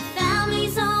 The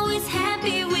family's always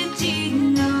happy with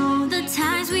Gino. The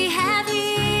times we have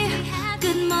here,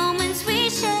 good moments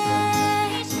we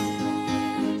share.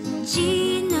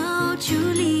 Gino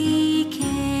truly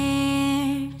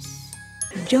cares.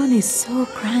 John is so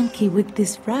cranky with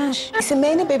this rash. See,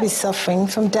 many babies suffering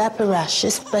from diaper rash,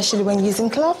 especially when using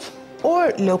cloth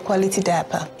or low-quality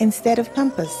diaper instead of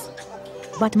Pampers.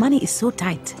 But money is so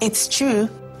tight. It's true,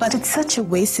 but it's such a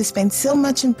waste to spend so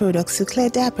much on products to clear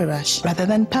diaper rash rather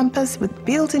than Pampers with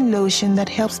built-in lotion that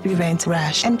helps prevent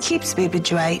rash and keeps baby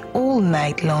dry all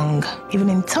night long. Even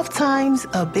in tough times,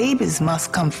 our babies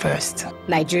must come first.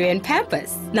 Nigerian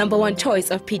Pampers, #1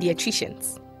 choice of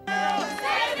pediatricians.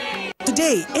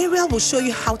 Today, Ariel will show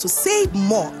you how to save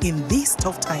more in these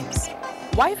tough times.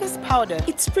 Wife's powder.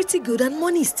 It's pretty good and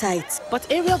money's tight.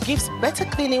 But Ariel gives better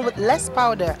cleaning with less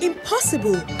powder.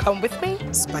 Impossible. Come with me.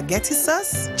 Spaghetti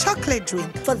sauce, chocolate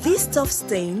drink. For these tough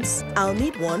stains, I'll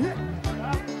need 1,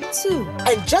 2.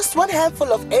 And just 1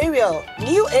 handful of Ariel.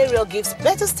 New Ariel gives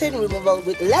better stain removal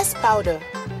with less powder.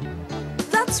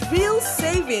 That's real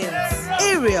savings.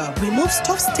 Ariel removes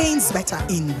tough stains better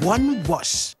in 1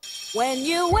 wash. When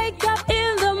you wake up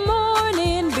in the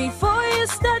morning, before you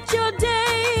start your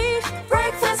day,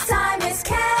 breakfast time is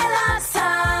Kellogg's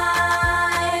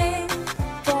time.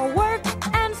 For work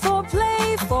and for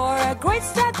play, for a great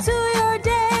start to your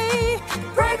day,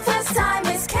 breakfast time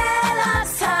is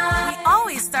Kellogg's time. We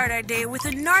always start our day with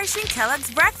a nourishing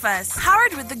Kellogg's breakfast,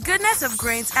 powered with the goodness of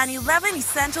grains and 11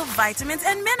 essential vitamins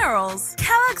and minerals.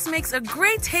 Kellogg's makes a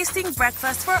great tasting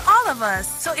breakfast for all of us.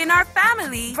 So in our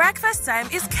family, breakfast time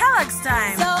is Kellogg's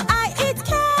time. So I eat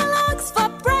Kellogg's for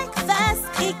breakfast.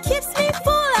 It keeps me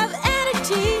full of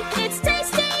energy. It's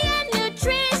tasty and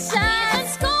nutritious. And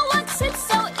schoolwork sits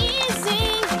so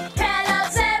easy.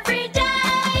 Kellogg's every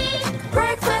day.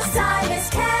 Breakfast time is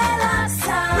Kellogg's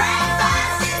time.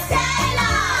 Breakfast is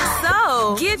Kellogg's.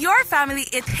 So give your family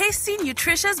a tasty,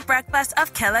 nutritious breakfast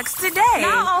of Kellogg's today.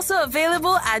 Now also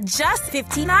available at just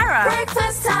 15 naira.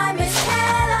 Breakfast time is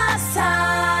Kellogg's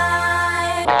time.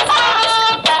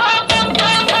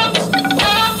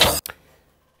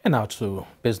 And now to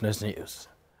business news.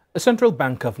 The Central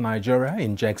Bank of Nigeria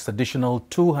injects additional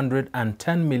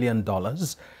 $210 million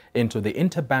into the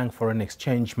interbank foreign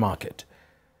exchange market.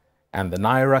 And the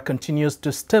Naira continues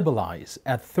to stabilize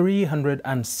at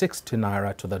 360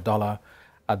 Naira to the dollar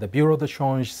at the Bureau de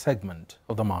Change segment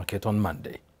of the market on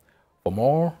Monday. For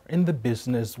more in the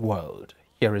business world,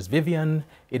 here is Vivian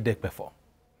Idekbefo.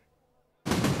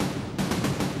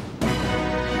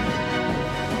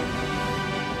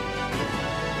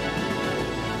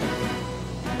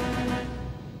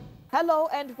 Hello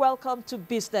and welcome to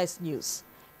Business News.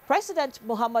 President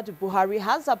Muhammadu Buhari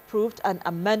has approved an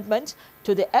amendment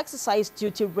to the excise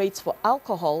duty rates for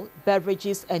alcohol,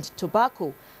 beverages and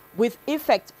tobacco with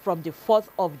effect from the 4th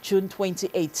of June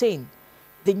 2018.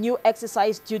 The new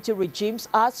excise duty regimes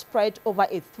are spread over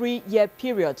a 3-year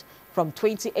period from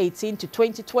 2018 to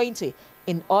 2020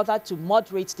 in order to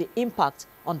moderate the impact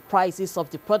on prices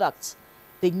of the products.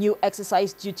 The new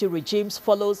excise duty regimes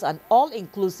follows an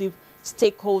all-inclusive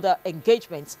stakeholder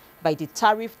engagement by the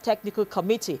Tariff Technical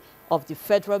Committee of the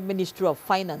Federal Ministry of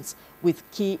Finance with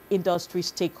key industry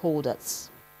stakeholders.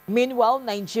 Meanwhile,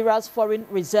 Nigeria's foreign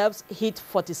reserves hit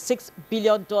 $46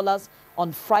 billion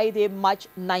on Friday, March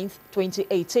 9,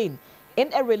 2018.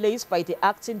 In a release by the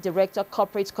Acting Director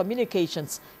Corporate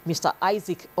Communications, Mr.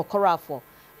 Isaac Okorafor,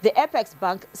 the Apex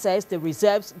Bank says the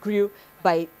reserves grew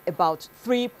by about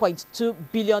 $3.2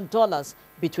 billion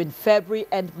between February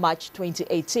and March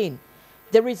 2018.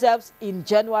 The reserves in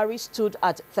January stood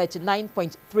at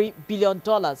 $39.3 billion,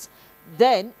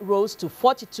 then rose to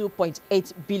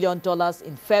 $42.8 billion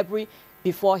in February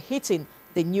before hitting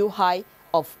the new high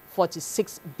of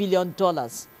 $46 billion.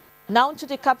 Now to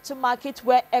the capital market,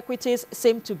 where equities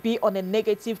seem to be on a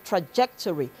negative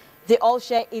trajectory. The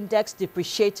all-share index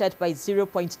depreciated by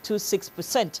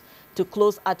 0.26% to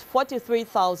close at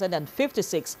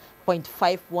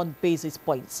 43,056.51 basis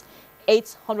points.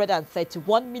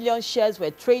 831 million shares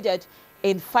were traded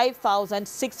in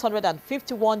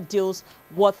 5,651 deals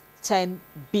worth 10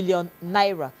 billion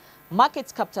naira.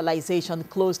 Market capitalization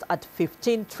closed at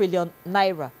 15 trillion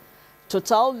naira.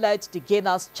 Total led the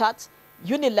gainers chart.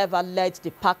 Unilever led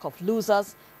the pack of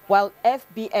losers, while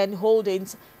FBN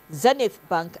Holdings, Zenith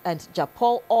Bank and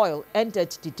Japol Oil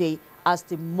ended the day as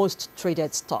the most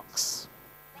traded stocks.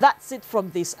 That's it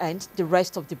from this end. The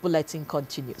rest of the bulletin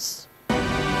continues.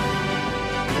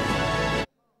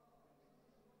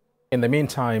 In the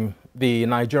meantime, the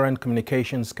Nigerian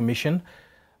Communications Commission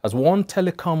has warned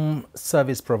telecom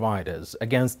service providers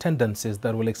against tendencies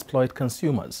that will exploit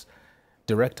consumers.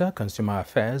 Director, Consumer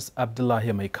Affairs,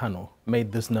 Abdullahi Maikano,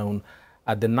 made this known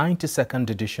at the 92nd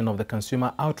edition of the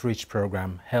Consumer Outreach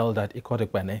Program held at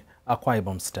Ikotegbene, Akwa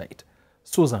Ibom State.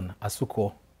 Susan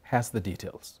Asuko has the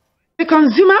details. The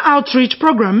Consumer Outreach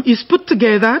Program is put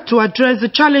together to address the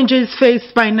challenges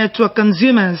faced by network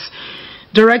consumers.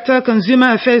 Director,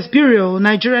 Consumer Affairs Bureau,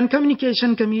 Nigerian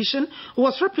Communication Commission,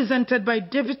 was represented by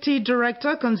Deputy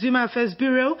Director, Consumer Affairs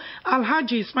Bureau,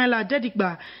 Alhaji Ismaila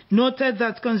Dedigba, noted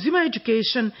that consumer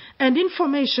education and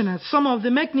information are some of the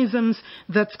mechanisms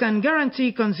that can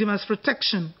guarantee consumers'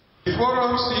 protection. The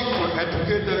forum seeks to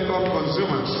educate telecom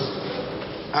consumers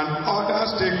and other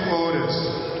stakeholders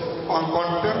on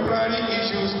contemporary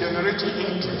issues generating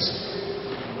interest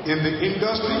in the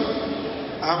industry,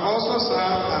 and also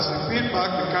serve as a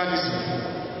feedback mechanism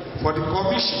for the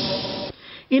Commission.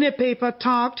 In a paper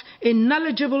talked, a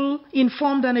knowledgeable,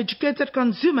 informed and educated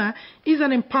consumer is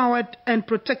an empowered and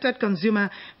protected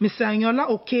consumer. Mr. Anyola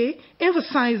Oke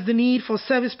emphasized the need for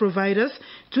service providers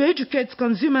to educate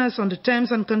consumers on the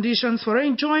terms and conditions for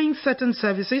enjoying certain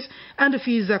services and the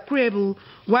fees accruable,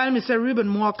 while Mr. Ruben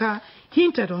Mwaka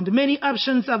hinted on the many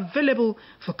options available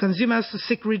for consumers to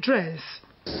seek redress.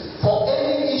 For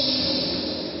any issue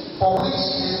for which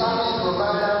the service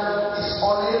provider is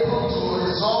unable to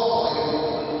resolve for you,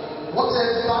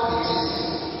 whatever it is,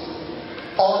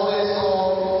 always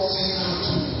call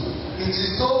 622. It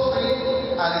is toll free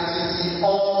and it is in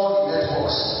all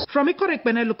networks. From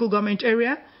Ikotegbene local government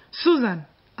area, Susan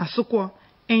Asukwo,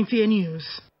 NTA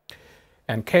News.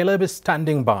 And Caleb is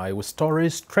standing by with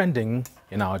stories trending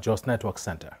in our Just Network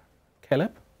Center.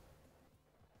 Caleb?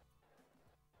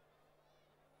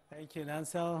 Thank you,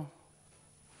 Nansel.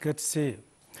 Good to see you.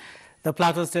 The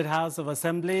Plateau State House of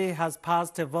Assembly has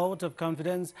passed a vote of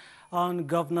confidence on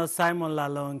Governor Simon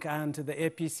Lalong and the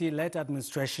APC-led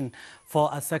administration for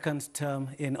a second term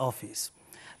in office.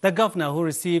 The governor, who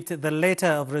received the letter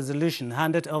of resolution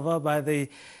handed over by the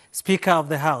Speaker of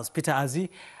the House, Peter Azi,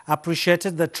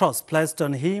 appreciated the trust placed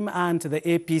on him and the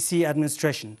APC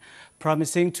administration,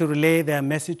 promising to relay their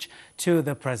message to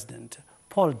the President.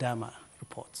 Paul Dama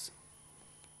reports.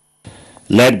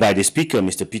 Led by the Speaker,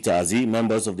 Mr. Peter Azi,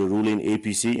 members of the ruling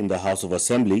APC in the House of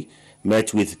Assembly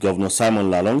met with Governor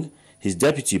Simon Lalong, his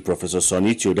deputy, Professor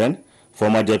Sonny Choden,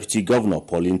 former Deputy Governor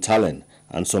Pauline Talen,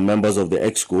 and some members of the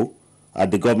EXCO at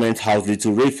the Government House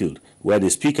Little Rayfield, where the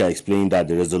Speaker explained that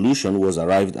the resolution was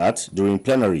arrived at during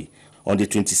plenary on the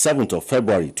 27th of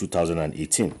February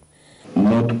 2018.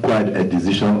 Not quite a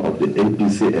decision of the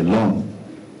APC alone.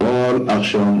 All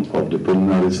action of the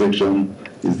preliminary section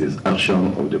is this action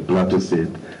of the Plateau State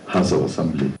House of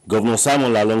Assembly. Governor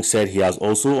Simon Lalong said he has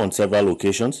also on several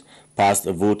occasions passed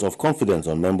a vote of confidence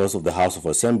on members of the House of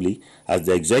Assembly as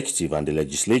the executive and the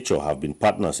legislature have been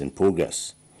partners in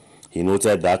progress. He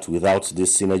noted that without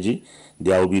this synergy,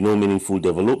 there will be no meaningful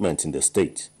development in the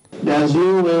state. There's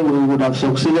no way we would have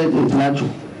succeeded in Plateau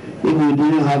if we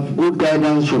didn't have good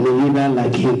guidance from a leader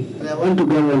like him. I want to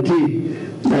guarantee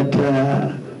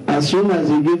that as soon as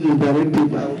he gives his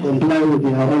directive, I will comply with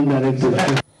their own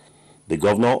directive. The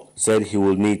governor said he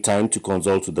will need time to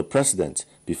consult with the president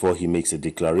before he makes a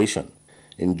declaration.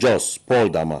 In Jos, Paul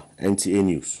Dama, NTA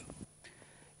News.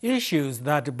 Issues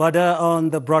that border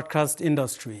on the broadcast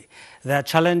industry, their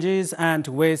challenges and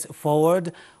ways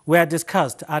forward were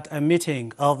discussed at a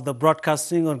meeting of the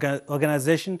Broadcasting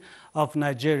Organization of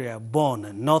Nigeria,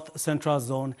 BON, North Central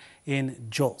Zone in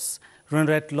Jos.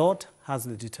 Renret Lord has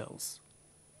the details.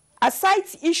 Aside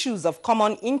issues of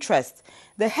common interest,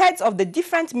 the heads of the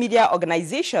different media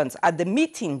organizations at the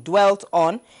meeting dwelt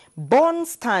on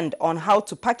BON's stand on how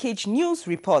to package news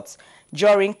reports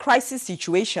during crisis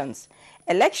situations,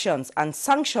 elections and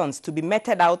sanctions to be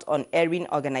meted out on airing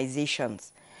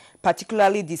organizations.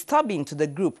 Particularly disturbing to the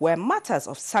group were matters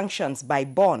of sanctions by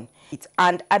BON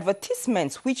and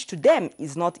advertisements which to them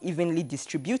is not evenly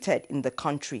distributed in the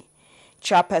country.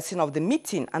 Chairperson of the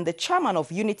meeting and the chairman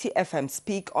of Unity FM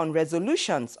speak on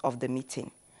resolutions of the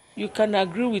meeting. You can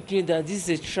agree with me that this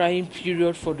is a trying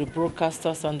period for the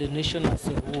broadcasters and the nation as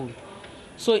a whole.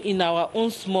 So in our own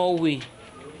small way,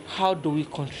 how do we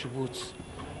contribute?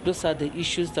 Those are the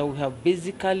issues that we have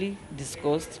basically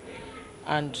discussed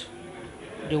and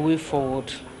the way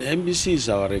forward. The NBC is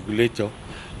our regulator.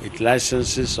 It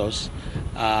licenses us.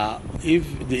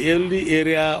 If the only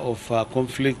area of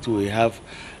conflict we have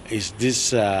is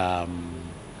this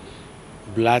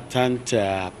blatant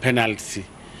penalty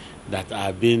that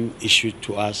are being issued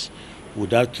to us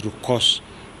without recourse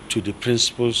to the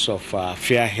principles of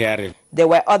fair hearing. There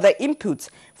were other inputs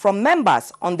from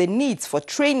members on the needs for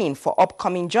training for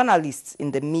upcoming journalists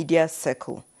in the media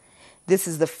circle. This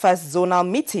is the first zonal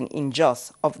meeting in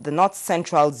Jos of the North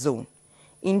Central Zone.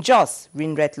 In Jos,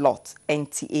 Rinret Lot,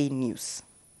 NTA News.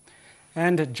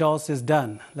 And Jos is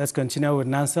done. Let's continue with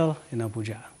Nansel in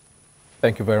Abuja.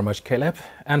 Thank you very much, Caleb.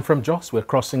 And from Jos, we're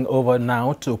crossing over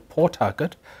now to Port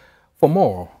Harcourt for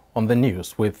more on the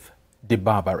news with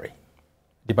Dibabari.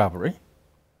 Dibabari.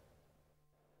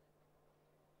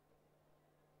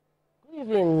 Good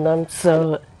evening,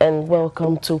 Nansel, and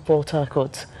welcome to Port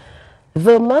Harcourt.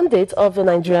 The mandate of the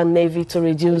Nigerian Navy to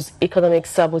reduce economic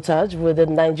sabotage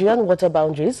within Nigerian water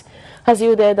boundaries has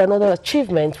yielded another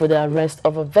achievement with the arrest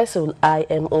of a vessel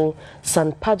IMO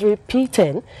San Padre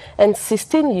P10 and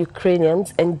 16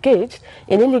 Ukrainians engaged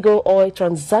in illegal oil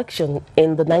transaction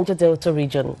in the Niger Delta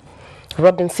region.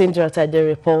 Robinson Jaratade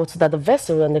reports that the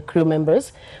vessel and the crew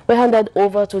members were handed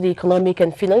over to the Economic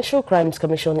and Financial Crimes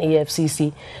Commission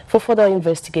EFCC for further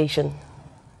investigation.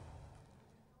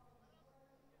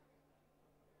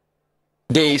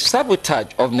 The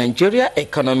sabotage of Nigeria's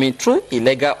economy through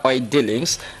illegal oil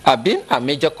dealings have been a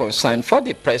major concern for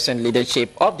the present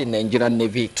leadership of the Nigerian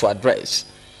Navy to address.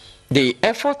 The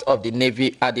effort of the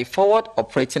Navy at the forward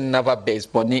operating naval base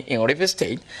Bonny in Rivers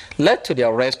State led to the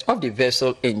arrest of the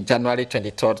vessel in January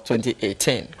 23,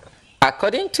 2018.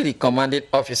 According to the commanding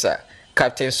officer,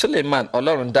 Captain Suleiman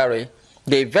Olorundare,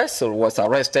 the vessel was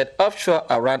arrested offshore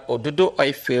around Odudo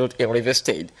oil field in Rivers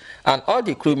State, and all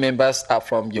the crew members are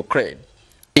from Ukraine.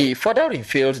 He further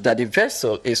revealed that the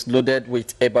vessel is loaded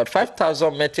with about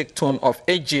 5,000 metric tons of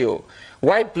AGO,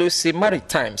 while Blue Sea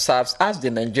Maritime serves as the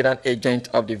Nigerian agent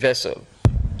of the vessel.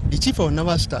 The Chief of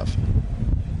Naval Staff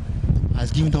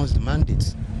has given us the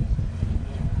mandate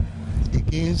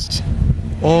against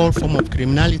all form of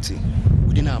criminality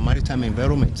within our maritime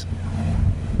environment.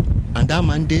 And that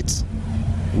mandate,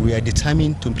 we are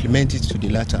determined to implement it to the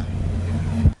latter.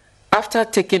 After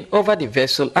taking over the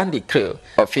vessel and the crew,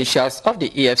 officials of the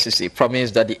EFCC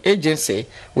promised that the agency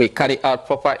will carry out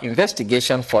proper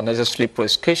investigation for necessary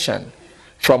prosecution.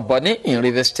 From Bonny in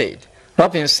Rivers State,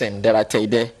 Robinson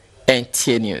Deratede,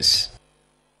 NTA News.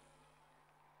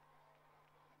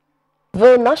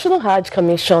 The National Hajj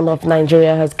Commission of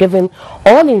Nigeria has given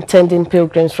all intending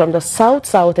pilgrims from the South,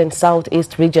 South and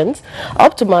Southeast regions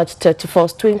up to March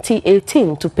 31st,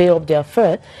 2018 to pay up their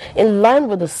fare in line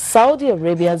with the Saudi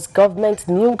Arabia's government's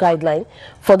new guideline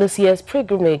for this year's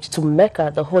pilgrimage to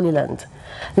Mecca, the Holy Land.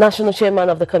 National Chairman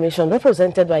of the Commission,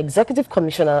 represented by Executive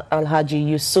Commissioner Alhaji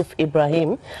Yusuf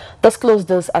Ibrahim, disclosed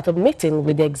this at a meeting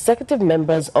with the executive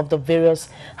members of the various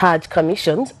Hajj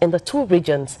commissions in the two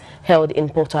regions held in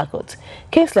Port Harcourt.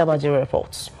 Kingsley Amajiri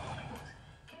reports.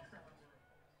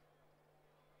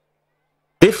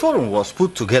 The forum was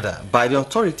put together by the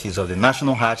authorities of the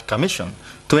National Hajj Commission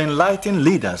to enlighten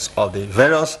leaders of the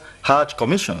various Hajj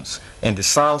commissions in the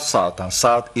South, South and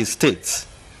Southeast states.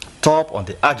 Top on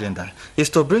the agenda is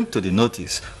to bring to the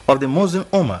notice of the Muslim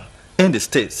Ummah in the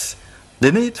states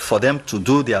the need for them to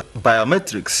do their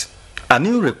biometrics and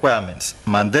new requirements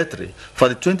mandatory for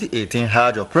the 2018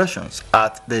 Hajj operations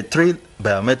at the 3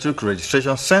 biometric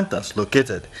registration centers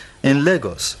located in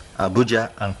Lagos,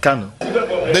 Abuja and Kano.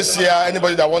 This year,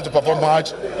 anybody that wants to perform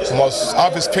Hajj must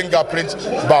have his fingerprint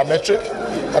biometric,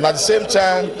 and at the same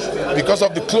time, because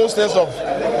of the closeness of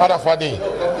Arafat Day,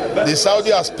 the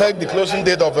Saudi has pegged the closing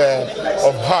date of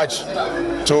Hajj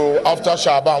to after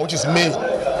Shaban, which is May.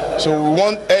 So we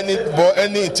want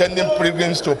any intending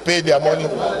pilgrims to pay their money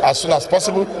as soon as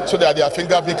possible so that their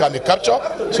fingerprint can be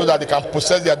captured, so that they can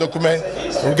process their document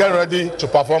and get ready to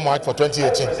perform Hajj for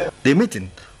 2018. The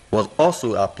meeting was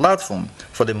also a platform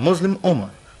for the Muslim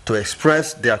Ummah to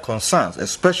express their concerns,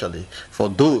 especially for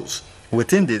those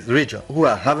within the region who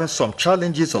are having some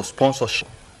challenges of sponsorship.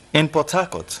 In Port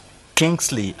Harcourt,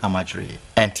 Kingsley Amajiri,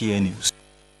 NTA News.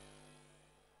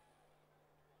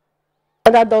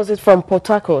 And that does it from Port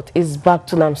Harcourt. Is back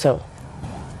to Namsel.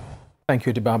 Thank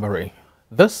you, Dibabari.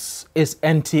 This is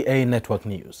NTA Network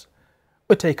News.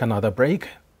 We'll take another break,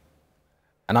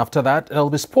 and after that, it'll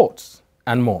be sports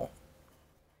and more.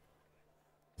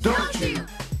 Don't you?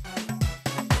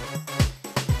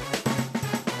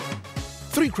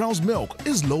 3 Crowns Milk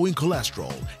is low in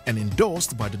cholesterol and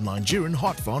endorsed by the Nigerian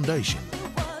Heart Foundation.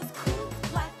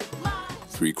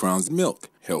 3 Crowns Milk.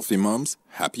 Healthy moms,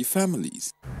 happy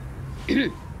families.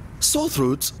 Sore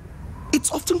throats,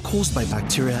 it's often caused by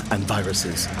bacteria and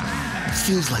viruses.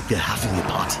 Feels like they're having a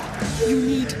party. You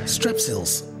need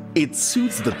Strepsils. It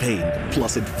soothes the pain,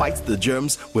 plus it fights the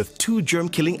germs with 2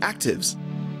 germ-killing actives.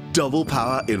 Double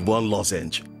power in 1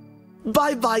 lozenge.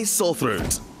 Bye-bye sore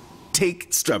throat.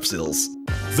 Take Strepsils.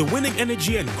 The winning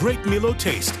energy and great Milo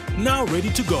taste, now ready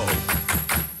to go.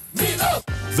 Milo!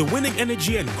 The winning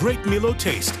energy and great Milo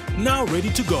taste, now ready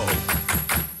to go.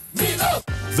 Milo!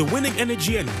 The winning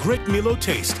energy and great Milo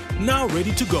taste, now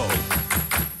ready to go.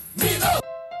 Milo!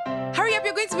 Hurry up,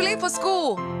 you're going to be late for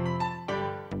school.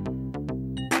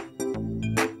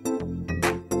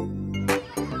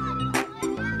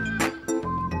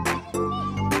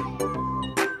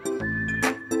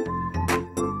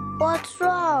 What's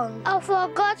wrong? I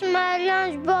forgot my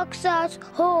lunchbox at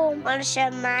home. Wanna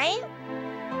share mine?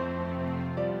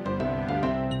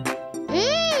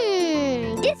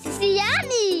 This is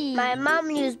yummy! My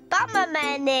mom used Bama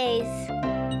mayonnaise.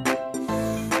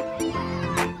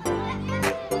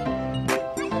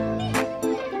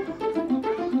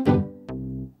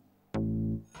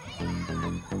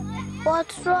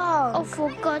 What's wrong? I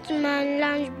forgot my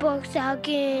lunchbox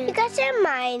again. You can share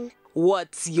mine.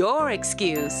 What's your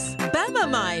excuse? Bama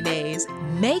mayonnaise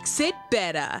makes it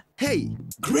better. Hey,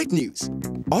 great news!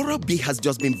 Oral-B has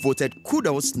just been voted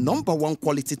Kudos #1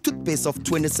 quality toothpaste of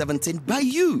 2017 by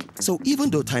you. So even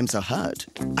though times are hard,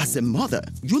 as a mother,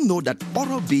 you know that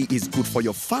Oral-B is good for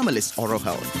your family's oral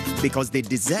health because they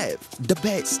deserve the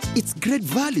best. It's great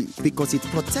value because it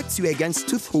protects you against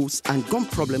tooth holes and gum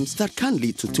problems that can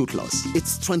lead to tooth loss. It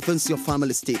strengthens your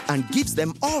family's teeth and gives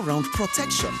them all-round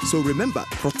protection. So remember,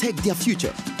 protect their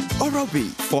future. Oral-B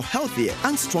for healthier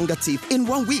and stronger teeth in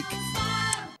 1 week.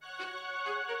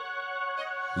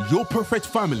 Your perfect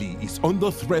family is under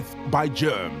threat by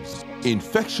germs.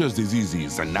 Infectious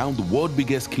diseases are now the world's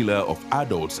biggest killer of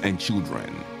adults and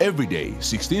children. Every day,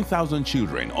 16,000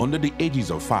 children under the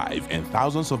ages of 5 and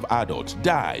thousands of adults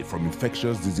die from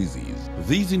infectious diseases.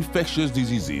 These infectious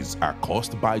diseases are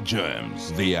caused by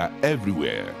germs. They are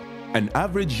everywhere. An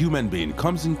average human being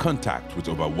comes in contact with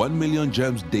over 1 million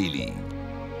germs daily.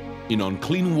 In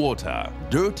unclean water,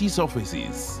 dirty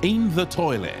surfaces, in the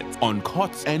toilet, on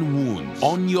cuts and wounds,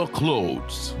 on your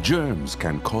clothes. Germs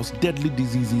can cause deadly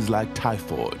diseases like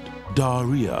typhoid,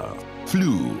 diarrhea,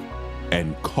 flu,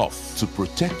 and cough to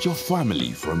protect your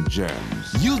family from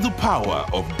germs. Use the power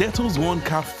of Dettol's One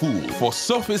Cap Full for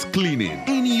surface cleaning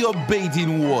in your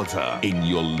bathing water, in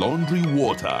your laundry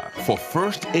water, for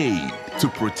first aid to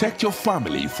protect your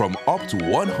family from up to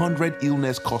 100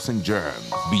 illness-causing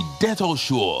germs. Be Dettol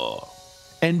Sure.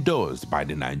 Endorsed by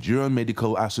the Nigerian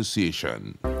Medical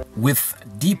Association. With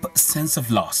deep sense of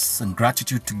loss and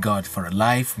gratitude to God for a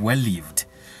life well lived,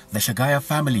 the Shagaya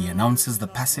family announces the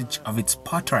passage of its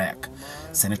patriarch,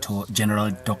 Senator General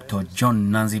Dr.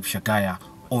 John Nanzib Shagaya,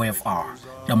 OFR,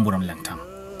 Damburam Langtang.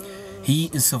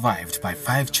 He is survived by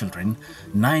 5 children,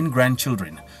 9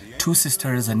 grandchildren, 2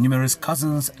 sisters and numerous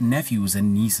cousins, nephews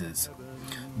and nieces.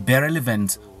 Burial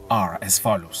events are as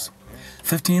follows.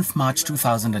 15th March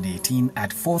 2018 at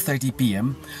 4:30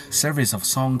 p.m. service of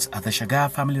songs at the Shagaya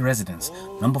family residence,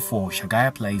 number 4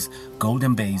 Shagaya Place,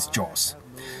 Golden Bays, Jos.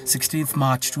 16th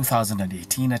March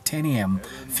 2018 at 10 a.m.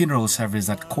 funeral service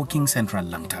at Koking Central,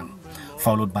 Langtang,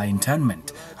 followed by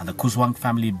internment at the Kuzwang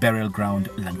family burial ground,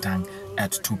 Langtang,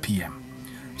 at 2 p.m.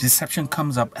 Reception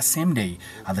comes up the same day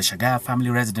at the Shagaya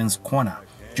family residence corner,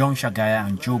 John Shagaya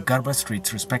and Joe Garba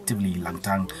Streets respectively,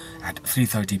 Langtang, at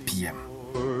 3:30 p.m.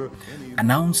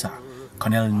 Announcer,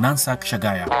 Colonel Nansak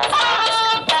Shagaya.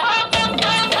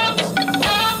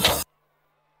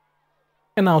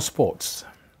 In our sports,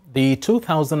 the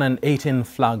 2018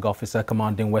 Flag Officer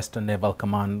Commanding Western Naval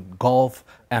Command Golf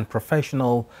and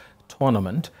Professional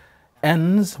Tournament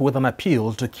ends with an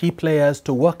appeal to key players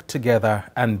to work together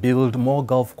and build more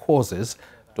golf courses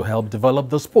to help develop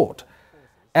the sport,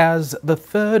 as the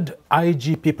 3rd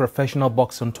IGP Professional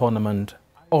Boxing Tournament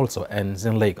also ends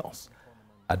in Lagos.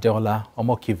 Adeola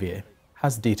Omokivie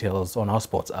has details on our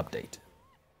sports update.